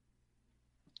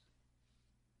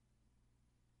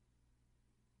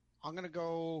 I'm going to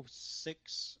go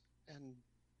 6-10.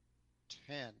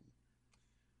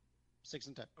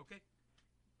 6-10. Okay.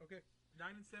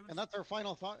 9-7. And that's our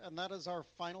final thought. And that is our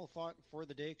final thought for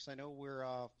the day. Because I know we're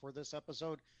for this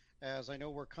episode, as I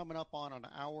know we're coming up on an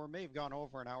hour. May have gone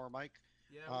over an hour, Mike.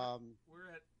 Yeah, we're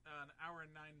at an hour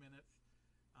and 9 minutes.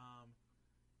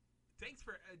 Thanks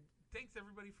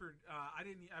everybody for.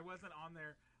 I wasn't on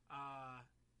there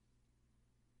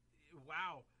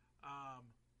wow.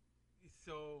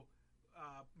 So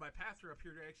my pastor up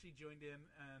here actually joined in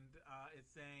and is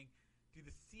saying, "Do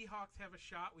the Seahawks have a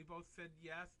shot?" We both said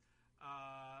yes,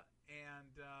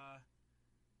 and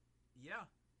yeah,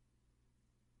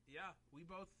 we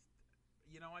both.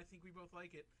 I think we both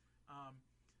like it.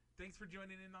 Thanks for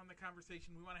joining in on the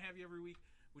conversation. We want to have you every week.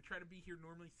 We try to be here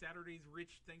normally Saturdays.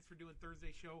 Rich, thanks for doing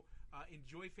Thursday show.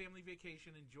 Enjoy family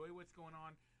vacation. Enjoy what's going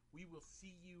on. We will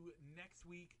see you next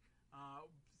week.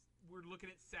 We're looking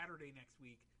at Saturday next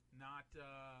week, not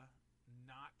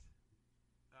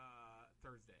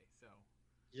Thursday. So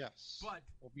Yes. But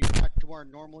we'll be back to our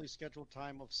normally scheduled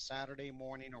time of Saturday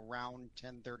morning around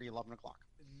 10:30, 11 o'clock.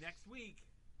 next week,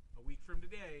 a week from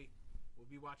today, we'll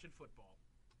be watching football.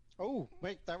 Oh,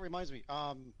 wait, that reminds me.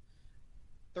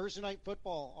 Thursday night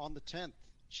football on the 10th.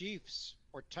 Chiefs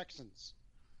or Texans?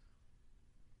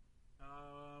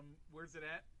 Where's it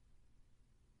at?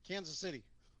 Kansas City.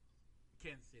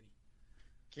 Kansas City.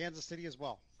 Kansas City as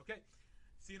well. Okay.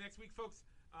 See you next week, folks.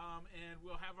 And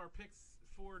we'll have our picks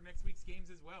for next week's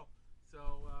games as well.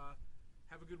 So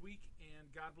have a good week,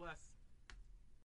 and God bless.